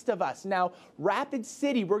east of us. Now, Rapid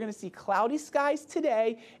City, we're going to see cloudy skies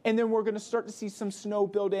today, and then we're going to start to see some snow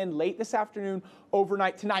build in late this afternoon,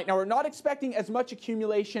 overnight tonight. Now, we're not expecting as much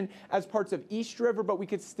accumulation as parts of East River, but we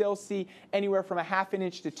could still see anywhere from a ½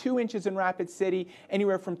 inch to 2 inches in Rapid City,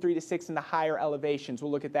 anywhere from 3 to 6 in the higher elevations.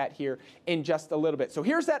 We'll look at that here in just a little bit. So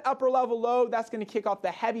here's that upper level low. That's going to kick off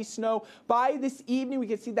the heavy snow. By this evening, we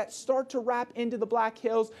can see that start to wrap into the Black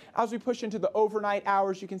Hills. As we push into the overnight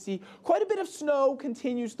hours, you can see quite a bit of snow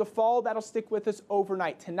continues to fall. That'll stick with us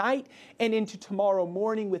overnight tonight and into tomorrow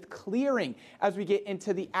morning with clearing as we get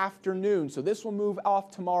into the afternoon. So this will move off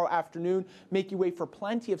tomorrow afternoon, make you wait for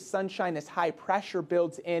plenty of sunshine as high pressure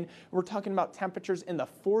builds in. We're talking about temperatures in the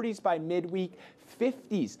 40s by midweek,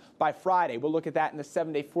 50s by Friday. We'll look at that in the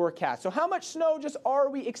 7-day forecast. So how much snow just are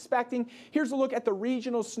we expecting? Here's a look at the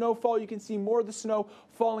regional snowfall. You can see more of the snow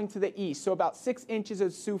falling to the east. So about 6 inches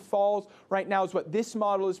of Sioux Falls right now is what this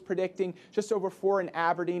model is predicting. Just over 4 in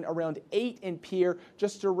Aberdeen, around 8 in Pierre,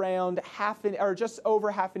 just around just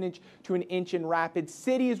over ½ an inch to an inch in Rapid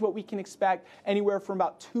City is what we can expect. Anywhere from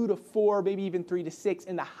about 2 to 4, maybe even 3 to 6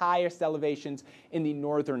 in the highest elevations in the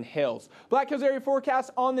northern hills. Black Hills area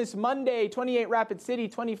forecast on this Monday: 28 Rapid City,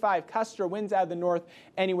 25 Custer, winds out of the north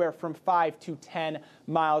anywhere from 5 to 10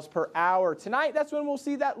 miles per hour. Tonight, that's when we'll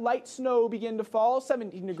see that light snow begin to fall.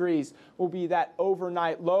 17 degrees will be that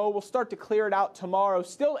overnight low. We'll start to clear it out tomorrow.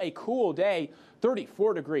 Still a cool day.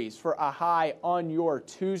 34 degrees for a high on your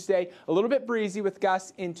Tuesday. A little bit breezy with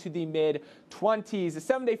gusts into the mid-20s. The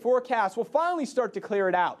 7-day forecast will finally start to clear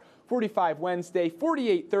it out. 45 Wednesday,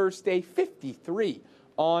 48 Thursday, 53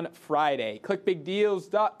 on Friday.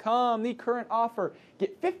 ClickBigDeals.com, the current offer.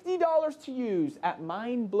 Get $50 to use at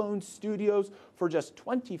Mind Blown Studios for just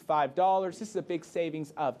 $25. This is a big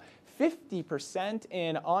savings of 50%,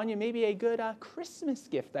 and Anya, maybe a good Christmas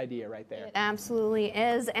gift idea right there. It absolutely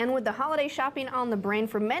is, and with the holiday shopping on the brain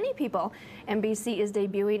for many people, NBC is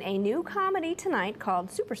debuting a new comedy tonight called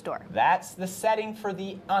Superstore. That's the setting for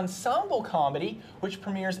the ensemble comedy, which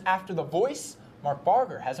premieres after The Voice. Mark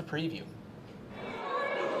Barger has a preview.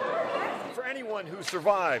 For anyone who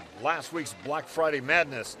survived last week's Black Friday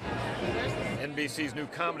madness, NBC's new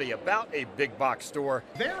comedy about a big box store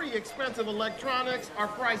Very expensive electronics are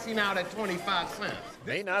pricing out at 25 cents.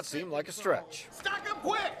 may not seem like a stretch. Stock up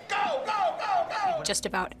quick! Go, go, go, go! Just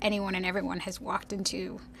about anyone and everyone has walked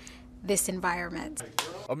into this environment.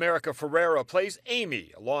 America Ferrera plays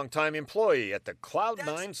Amy, a longtime employee at the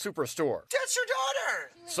Cloud9 Superstore. That's your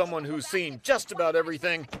daughter! Someone who's seen just about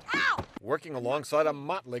everything, working alongside a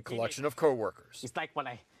motley collection of coworkers. It's like when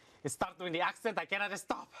I start doing the accent, I cannot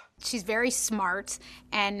stop. She's very smart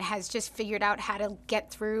and has just figured out how to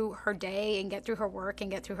get through her day and get through her work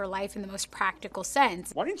and get through her life in the most practical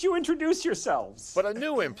sense. Why didn't you introduce yourselves? But a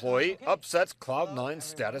new employee upsets Cloud9's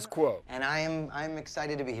status quo. And I'm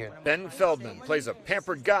excited to be here. Ben Feldman plays a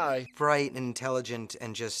pampered guy, Bright, intelligent,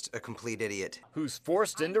 and just a complete idiot. who's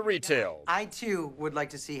forced into retail, I, too, would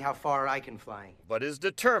like to see how far I can fly. but is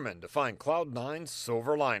determined to find Cloud9's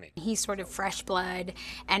silver lining. He's sort of fresh blood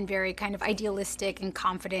and very kind of idealistic and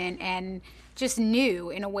confident and just new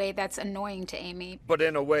in a way that's annoying to Amy. But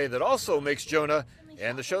in a way that also makes Jonah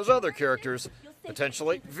and the show's other characters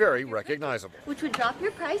potentially very recognizable. Which would drop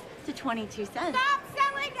your price to 22 cents. Stop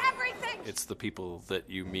selling everything! It's the people that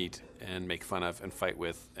you meet and make fun of and fight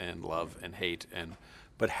with and love and hate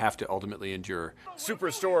but have to ultimately endure.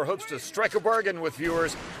 Superstore hopes to strike a bargain with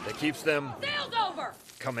viewers that keeps them Sales over!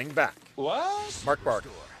 coming back. What? Mark Barger,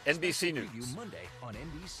 NBC News. Monday on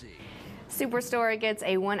NBC. Superstore gets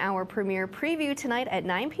a 1-hour premiere preview tonight at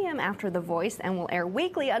 9 p.m. after The Voice and will air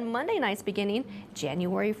weekly on Monday nights beginning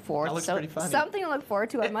January 4th. That looks pretty funny. Something to look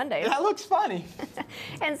forward to on Monday. That looks funny.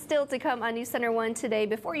 And still to come on News Center 1 today,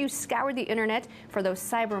 before you scour the internet for those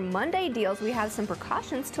Cyber Monday deals, we have some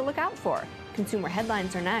precautions to look out for. Consumer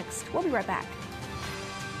headlines are next. We'll be right back.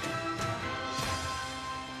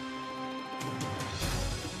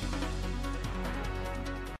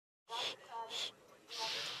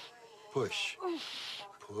 Push.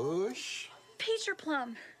 Push. Peach or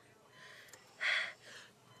plum?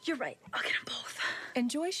 You're right. I'll get them both.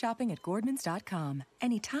 Enjoy shopping at Gordmans.com.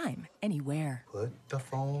 Anytime, anywhere. Put the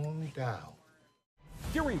phone down.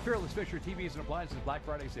 During Fearless Fisher TVs and Appliances Black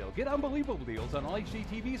Friday sale, get unbelievable deals on all HD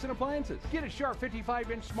TVs and appliances. Get a sharp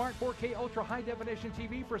 55-inch smart 4K ultra high definition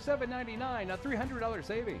TV for $799, a $300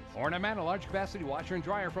 savings. Or an Amana large capacity washer and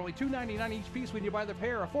dryer for only $299 each piece when you buy the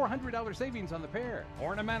pair, a $400 savings on the pair.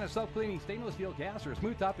 Or an Amana self-cleaning stainless steel gas or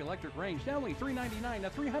smooth top electric range, now only $399, a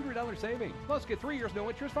 $300 savings. Plus get 3 years no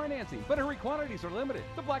interest financing. But hurry, quantities are limited.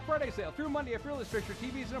 The Black Friday sale through Monday at Fearless Fisher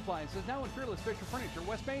TVs and Appliances, now in Fearless Fisher Furniture,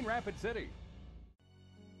 West Main, Rapid City.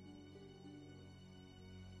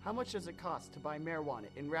 How much does it cost to buy marijuana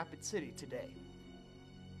in Rapid City today?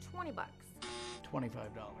 $20. $25.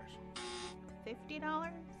 $50?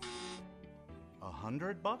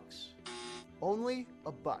 $100? Only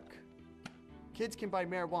 $1. Kids can buy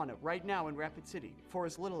marijuana right now in Rapid City for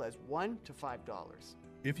as little as $1 to $5.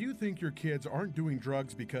 If you think your kids aren't doing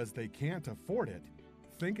drugs because they can't afford it,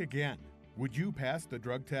 think again. Would you pass the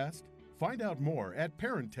drug test? Find out more at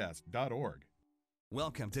parenttest.org.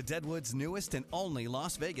 Welcome to Deadwood's newest and only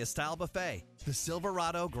Las Vegas-style buffet, the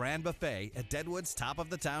Silverado Grand Buffet at Deadwood's Top of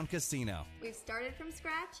the Town Casino. We've started from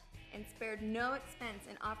scratch and spared no expense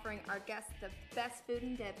in offering our guests the best food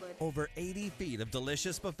in Deadwood. Over 80 feet of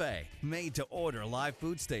delicious buffet, made-to-order live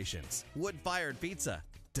food stations, wood-fired pizza,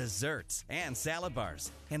 desserts, and salad bars.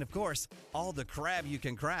 And of course, all the crab you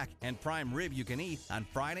can crack and prime rib you can eat on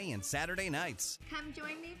Friday and Saturday nights. Come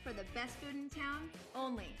join me for the best food in town,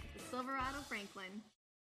 only at the Silverado Franklin.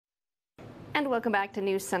 And welcome back to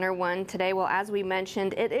News Center 1 today. Well, as we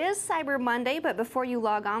mentioned, it is Cyber Monday, but before you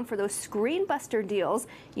log on for those screen buster deals,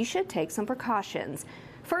 you should take some precautions.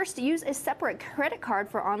 First, use a separate credit card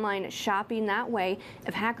for online shopping. That way,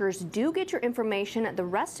 if hackers do get your information, the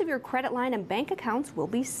rest of your credit line and bank accounts will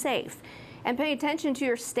be safe. And pay attention to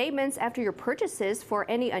your statements after your purchases for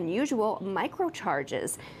any unusual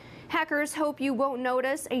microcharges. Hackers hope you won't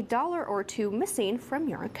notice $1 or $2 missing from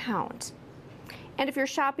your account. And if you're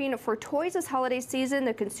shopping for toys this holiday season,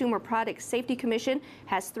 the Consumer Product Safety Commission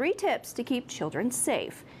has 3 tips to keep children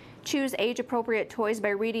safe. Choose age-appropriate toys by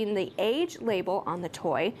reading the age label on the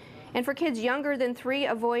toy. And for kids younger than 3,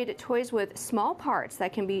 avoid toys with small parts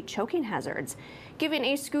that can be choking hazards. Given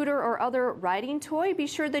a scooter or other riding toy, be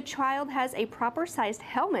sure the child has a proper sized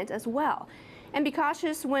helmet as well. And be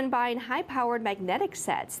cautious when buying high-powered magnetic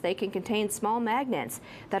sets. They can contain small magnets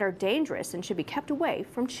that are dangerous and should be kept away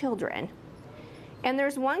from children. And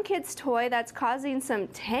there's one kid's toy that's causing some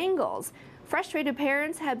tangles. Frustrated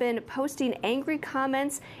parents have been posting angry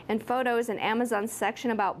comments and photos in Amazon's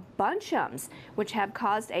section about bunchums, which have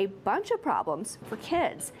caused a bunch of problems for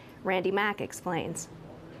kids. Randy Mack explains.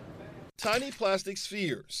 Tiny plastic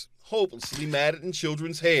spheres, hopelessly matted in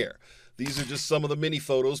children's hair. These are just some of the many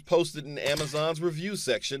photos posted in Amazon's review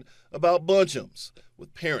section about bunchums,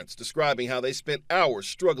 with parents describing how they spent hours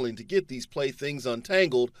struggling to get these playthings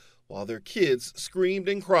untangled while their kids screamed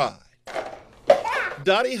and cried.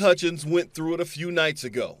 Dottie Hutchins went through it a few nights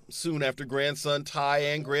ago, soon after grandson Ty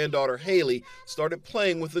and granddaughter Haley started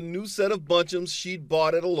playing with a new set of bunchums she'd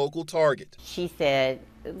bought at a local Target. She said,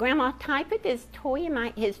 "Grandma, Ty put his toy in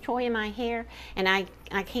my hair, and I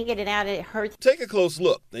can't get it out. It hurts." Take a close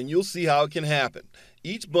look, and you'll see how it can happen.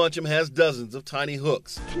 Each bunchum has dozens of tiny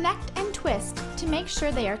hooks. Connect and twist to make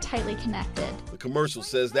sure they are tightly connected. The commercial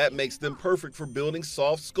says that makes them perfect for building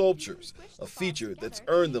soft sculptures, a feature that's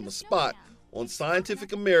earned them a spot on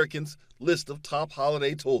Scientific American's list of top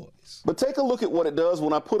holiday toys. But take a look at what it does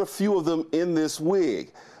when I put a few of them in this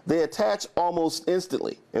wig. They attach almost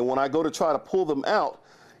instantly, and when I go to try to pull them out,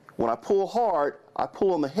 when I pull hard, I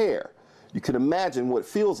pull on the hair. You can imagine what it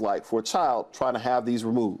feels like for a child trying to have these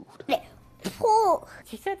removed. Pull.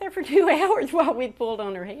 She sat there for 2 hours while we pulled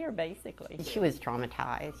on her hair, basically. She was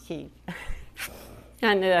traumatized.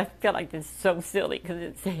 I know, I feel like this is so silly because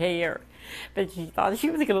it's hair, but she thought she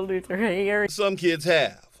was going to lose her hair. Some kids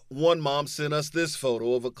have. One mom sent us this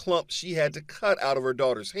photo of a clump she had to cut out of her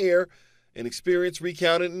daughter's hair, an experience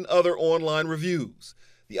recounted in other online reviews.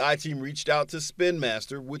 The I-Team reached out to Spin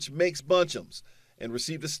Master, which makes bunchums, and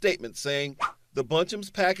received a statement saying, "The bunchum's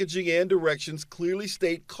packaging and directions clearly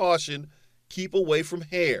state caution, keep away from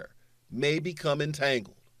hair, may become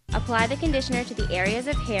entangled." Apply the conditioner to the areas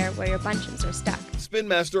of hair where your bunchums are stuck. Spin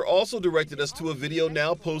Master also directed us to a video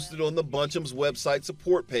now posted on the Bunchums website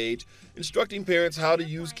support page, instructing parents how to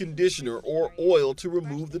use conditioner or oil to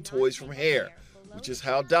remove the toys from hair, which is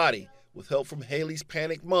how Dottie, with help from Haley's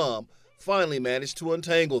panicked mom, finally managed to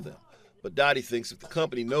untangle them. But Dottie thinks if the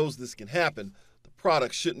company knows this can happen, the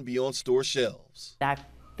product shouldn't be on store shelves. I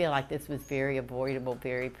feel like this was very avoidable,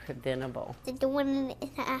 very preventable. I don't want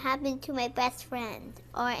it to happen to my best friend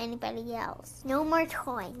or anybody else. No more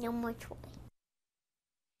toy, no more toy.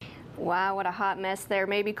 Wow, what a hot mess there.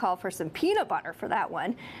 Maybe call for some peanut butter for that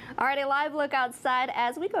one. All right, a live look outside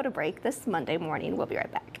as we go to break this Monday morning. We'll be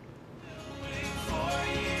right back.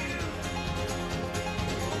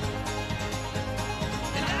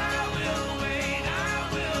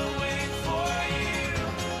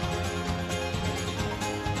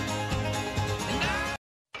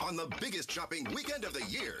 On the biggest shopping weekend of the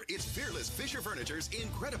year, it's Fearless Fisher Furniture's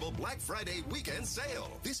incredible Black Friday weekend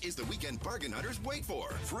sale. This is the weekend bargain hunters wait for.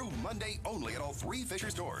 Through Monday only at all 3 Fisher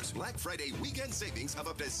stores. Black Friday weekend savings of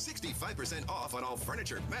up to 65% off on all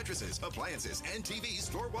furniture, mattresses, appliances, and TVs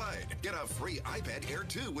store-wide. Get a free iPad Air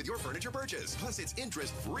 2 with your furniture purchase. Plus, it's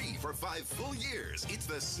interest-free for 5 full years. It's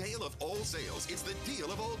the sale of all sales. It's the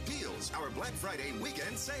deal of all deals. Our Black Friday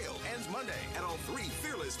weekend sale ends Monday at all 3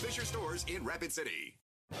 Fearless Fisher stores in Rapid City.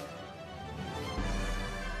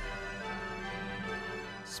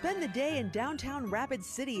 Spend the day in downtown Rapid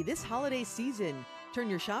City this holiday season. Turn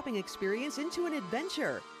your shopping experience into an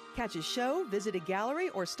adventure. Catch a show, visit a gallery,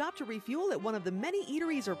 or stop to refuel at one of the many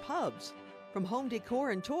eateries or pubs. From home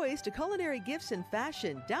decor and toys to culinary gifts and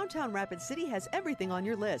fashion, downtown Rapid City has everything on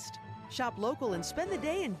your list. Shop local and spend the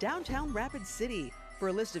day in downtown Rapid City. For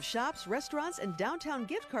a list of shops, restaurants, and downtown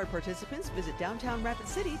gift card participants, visit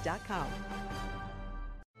downtownrapidcity.com.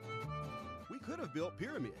 Could have built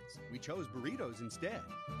pyramids. We chose burritos instead.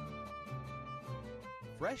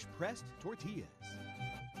 Fresh pressed tortillas.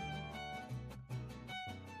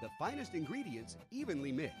 The finest ingredients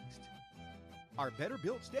evenly mixed. Our better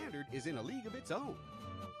built standard is in a league of its own.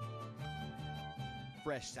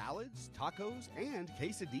 Fresh salads, tacos, and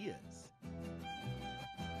quesadillas.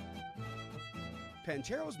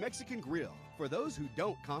 Panchero's Mexican Grill, for those who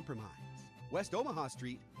don't compromise. West Omaha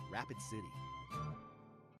Street, Rapid City.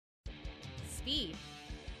 Speed,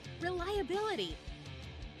 reliability,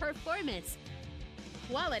 performance,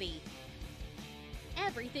 quality.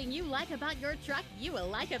 Everything you like about your truck, you will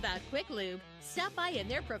like about Quick Lube. Stop by and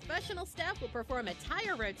their professional staff will perform a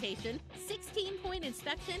tire rotation, 16-point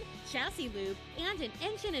inspection, chassis lube, and an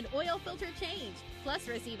engine and oil filter change. Plus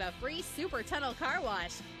receive a free Super Tunnel car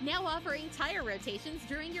wash. Now offering tire rotations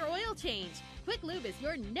during your oil change. Quick Lube is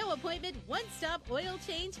your no-appointment, one-stop oil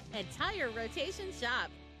change and tire rotation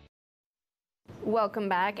shop. Welcome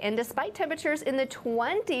back. And despite temperatures in the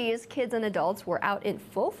 20s, kids and adults were out in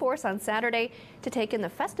full force on Saturday to take in the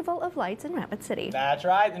Festival of Lights in Rapid City. That's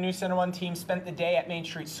right. The News Center 1 team spent the day at Main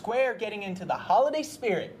Street Square getting into the holiday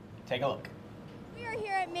spirit. Take a look. We are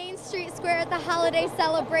here at Main Street Square at the holiday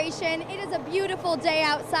celebration. It is a beautiful day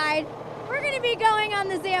outside. We're going to be going on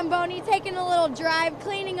the Zamboni, taking a little drive,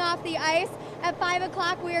 cleaning off the ice. At 5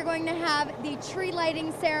 o'clock, we are going to have the tree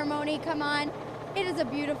lighting ceremony come on. It is a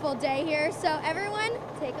beautiful day here, so everyone,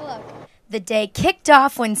 take a look. The day kicked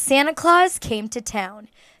off when Santa Claus came to town.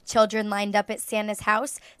 Children lined up at Santa's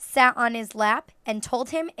house, sat on his lap, and told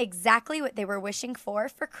him exactly what they were wishing for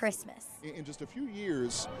Christmas. In just a few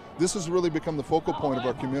years, this has really become the focal point of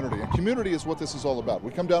our community. And community is what this is all about.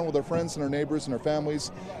 We come down with our friends and our neighbors and our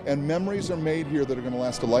families, and memories are made here that are going to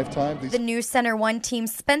last a lifetime. The News Center 1 team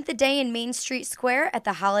spent the day in Main Street Square at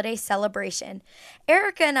the holiday celebration.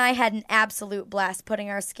 Erica and I had an absolute blast putting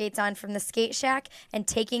our skates on from the skate shack and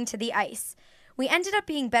taking to the ice. We ended up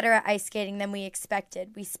being better at ice skating than we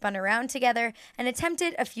expected. We spun around together and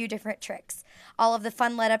attempted a few different tricks. All of the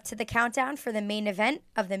fun led up to the countdown for the main event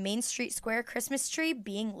of the Main Street Square Christmas tree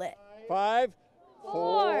being lit. 5,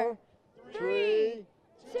 4, 3,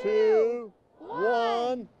 2,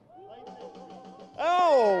 1.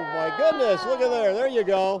 Oh my goodness, look at there you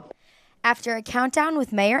go. After a countdown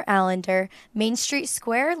with Mayor Allender, Main Street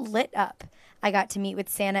Square lit up. I got to meet with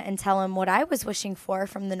Santa and tell him what I was wishing for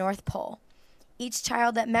from the North Pole. Each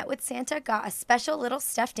child that met with Santa got a special little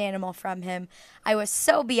stuffed animal from him. I was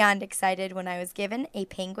so beyond excited when I was given a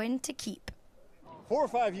penguin to keep. 4 or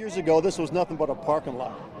 5 years ago, this was nothing but a parking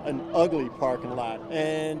lot, an ugly parking lot.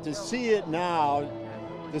 And to see it now,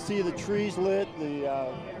 to see the trees lit,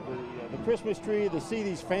 the Christmas tree, to see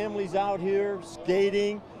these families out here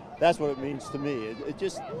skating, that's what it means to me.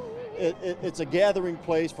 It's a gathering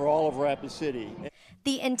place for all of Rapid City.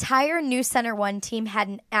 The entire News Center 1 team had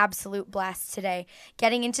an absolute blast today,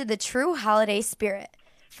 getting into the true holiday spirit.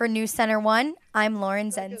 For News Center 1, I'm Lauren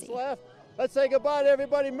Zenzi. Let's say goodbye to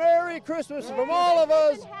everybody. Merry Christmas from all of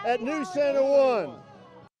us at News Center 1.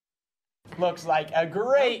 Looks like a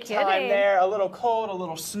great time there. A little cold, a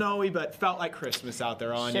little snowy, but felt like Christmas out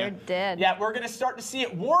there, Anya. Sure did. Yeah, we're going to start to see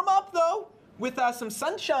it warm up, though, with some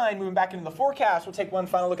sunshine moving back into the forecast. We'll take one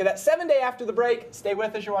final look at that 7 day after the break. Stay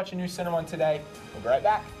with us. You're watching News Center 1 Today. We'll be right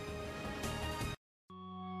back.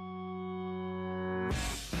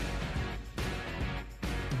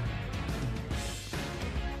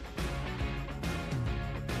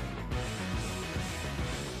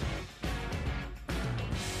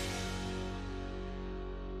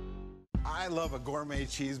 I love a gourmet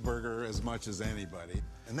cheeseburger as much as anybody,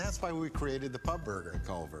 and that's why we created the Pub Burger at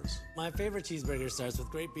Culver's. My favorite cheeseburger starts with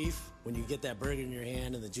great beef. When you get that burger in your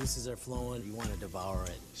hand and the juices are flowing, you want to devour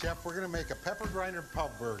it. Chef, we're going to make a pepper grinder Pub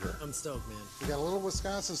Burger. I'm stoked, man. We got a little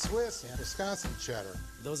Wisconsin Swiss, Wisconsin cheddar.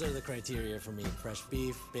 Those are the criteria for me. Fresh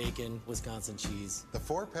beef, bacon, Wisconsin cheese. The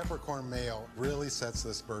 4 peppercorn mayo really sets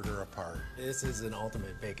this burger apart. This is an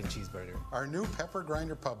ultimate bacon cheeseburger. Our new pepper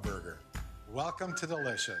grinder Pub Burger. Welcome to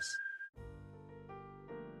Delicious.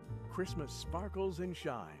 Christmas sparkles and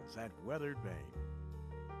shines at Weathered Vane.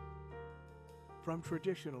 From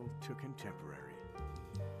traditional to contemporary,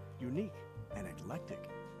 unique and eclectic,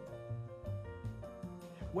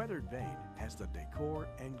 Weathered Vane has the decor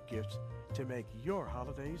and gifts to make your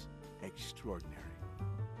holidays extraordinary.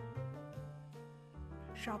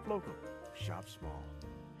 Shop local, shop small.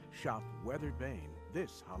 Shop Weathered Vane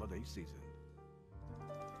this holiday season.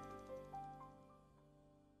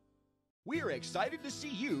 We are excited to see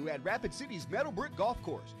you at Rapid City's Meadowbrook Golf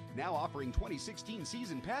Course, now offering 2016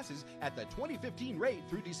 season passes at the 2015 rate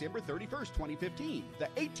through December 31st, 2015. The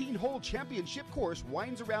 18-hole championship course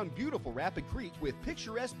winds around beautiful Rapid Creek with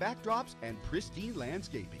picturesque backdrops and pristine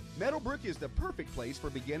landscaping. Meadowbrook is the perfect place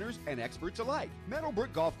for beginners and experts alike.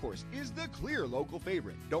 Meadowbrook Golf Course is the clear local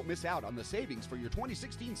favorite. Don't miss out on the savings for your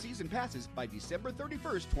 2016 season passes by December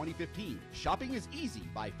 31st, 2015. Shopping is easy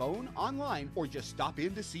by phone, online, or just stop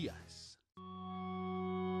in to see us.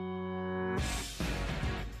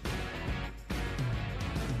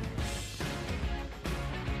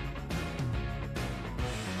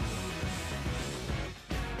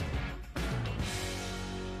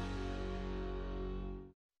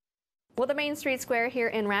 Well, the Main Street Square here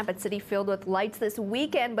in Rapid City filled with lights this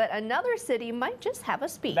weekend, but another city might just have a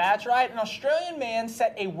speak. That's right. An Australian man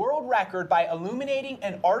set a world record by illuminating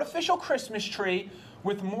an artificial Christmas tree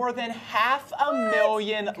with more than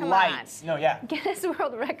 500,000 lights. No, yeah. Guinness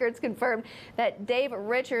World Records confirmed that Dave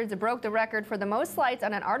Richards broke the record for the most lights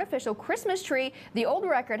on an artificial Christmas tree. The old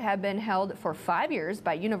record had been held for 5 years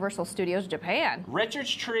by Universal Studios Japan. Richards'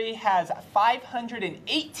 tree has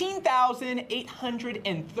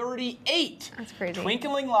 518,838 That's crazy.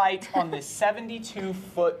 twinkling lights on this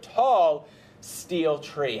 72-foot tall steel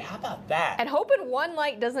tree. How about that? And hoping one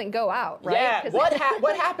light doesn't go out, right? Yeah.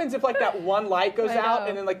 What happens if like that one light goes out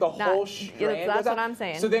and then like the whole strand goes out? That's what I'm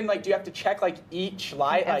saying. So then like do you have to check like each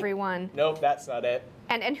light? Every one. Nope, that's not it.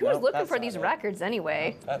 And who's looking for these records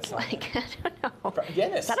anyway? That's like, I don't know.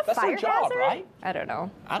 Guinness. Is that a that's fire their job, hazard? right? I don't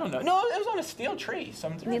know. I don't know. No, it was on a steel tree.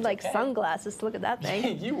 So you need like sunglasses to look at that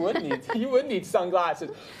thing. You would need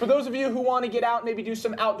sunglasses. For those of you who want to get out, maybe do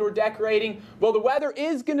some outdoor decorating, well, the weather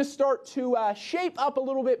is going to start to shape up a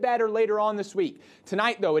little bit better later on this week.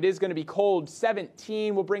 Tonight, though, it is going to be cold,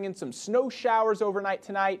 17. We'll bring in some snow showers overnight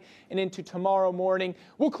tonight and into tomorrow morning.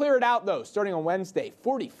 We'll clear it out, though, starting on Wednesday.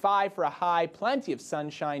 45 for a high, plenty of sunshine,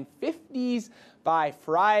 50s by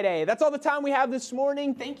Friday. That's all the time we have this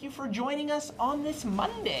morning. Thank you for joining us on this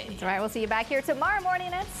Monday. That's right. We'll see you back here tomorrow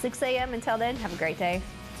morning at 6 a.m. Until then, have a great day.